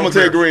 I think I'm gonna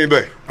take Green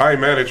Bay, I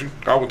ain't mad at you.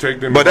 I would take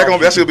them. but that's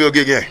gonna be a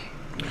good game.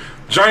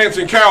 Giants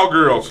and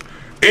Cowgirls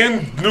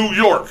in New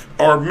York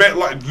or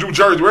New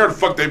Jersey, where the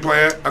fuck they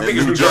play at. I think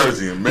it's New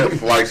Jersey,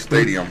 MetLife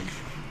Stadium.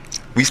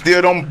 We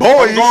still them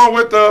boys. I'm going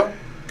with the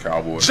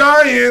Cowboys.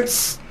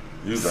 Giants.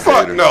 You's a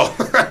Fuck hater. no.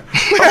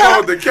 I'm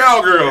going with the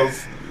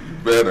Cowgirls.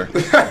 Better.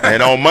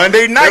 And on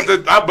Monday night,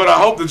 But I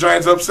hope the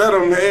Giants upset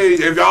them. Hey,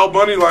 if y'all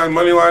money line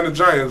the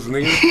Giants,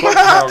 nigga. Fuck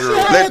the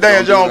Cowgirls. let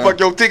Dan Jones fuck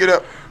your ticket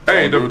up.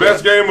 Hey, the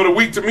best game of the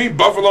week to me,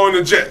 Buffalo and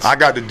the Jets. I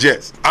got the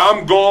Jets.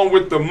 I'm going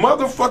with the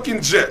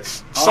motherfucking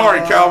Jets. Sorry,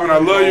 Calvin, I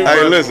love you,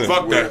 hey, but listen,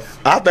 fuck that.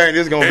 I think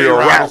this is going to be a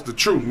rout. The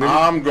truth,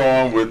 nigga. I'm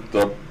going with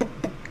the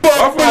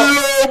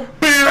Buffalo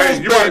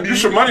Bills. You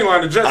should money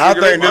line the Jets. I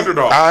think this,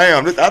 underdog. I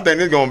am. I think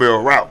this is going to be a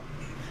rout.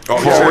 Oh,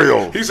 for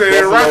real. He said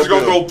Aaron Rodgers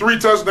going to throw 3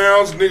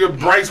 touchdowns. Nigga,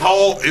 Bryce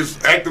Hall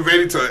is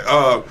activated to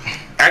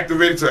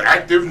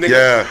active, nigga.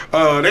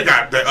 Yeah. They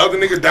got that other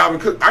nigga,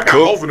 Dalvin Cook. I got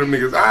both of them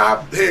niggas.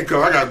 I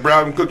got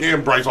Dalvin Cook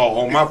and Bryce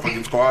Hall on my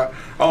fucking squad.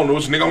 I don't know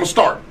which nigga I'm going to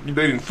start. They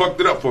didn't fucked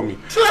it up for me.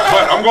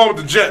 But I'm going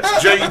with the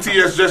Jets. Jets,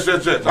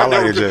 Jets. I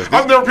like the Jets.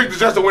 I've never picked the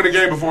Jets to win a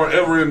game before,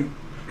 ever in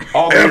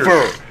all the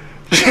years.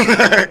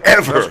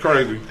 Ever. That's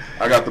crazy.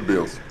 I got the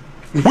Bills.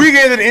 We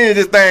get to the end of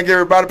this thing,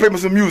 everybody. Play me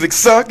some music,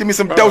 suck. Give me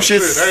some dope shit.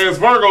 Hey, it's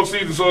Virgo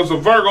season, so it's a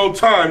Virgo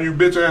time, you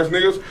bitch ass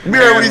niggas. You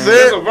heard what he said?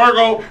 It's a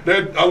Virgo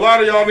that a lot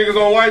of y'all niggas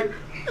don't like,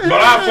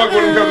 but I fuck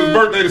with him because his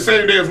birthday the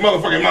same day as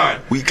motherfucking mine.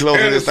 We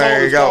closing and this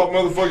thing out. Called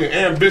motherfucking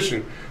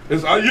Ambition.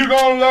 It's, are you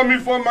gonna love me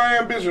for my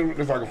ambition?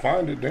 If I can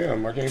find it,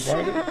 damn, I can't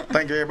find it.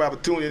 Thank you everybody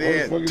for tuning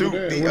in to the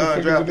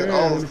Undrafted Undrafted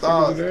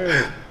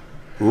All-Stars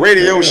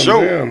radio show.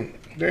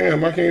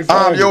 Damn, I can't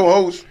find it. I'm your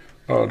host.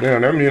 Oh,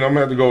 damn, that means I'm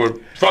gonna have to go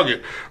with, fuck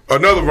it,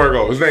 another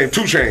Virgo. His name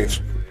 2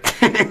 Chainz.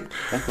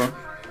 Okay.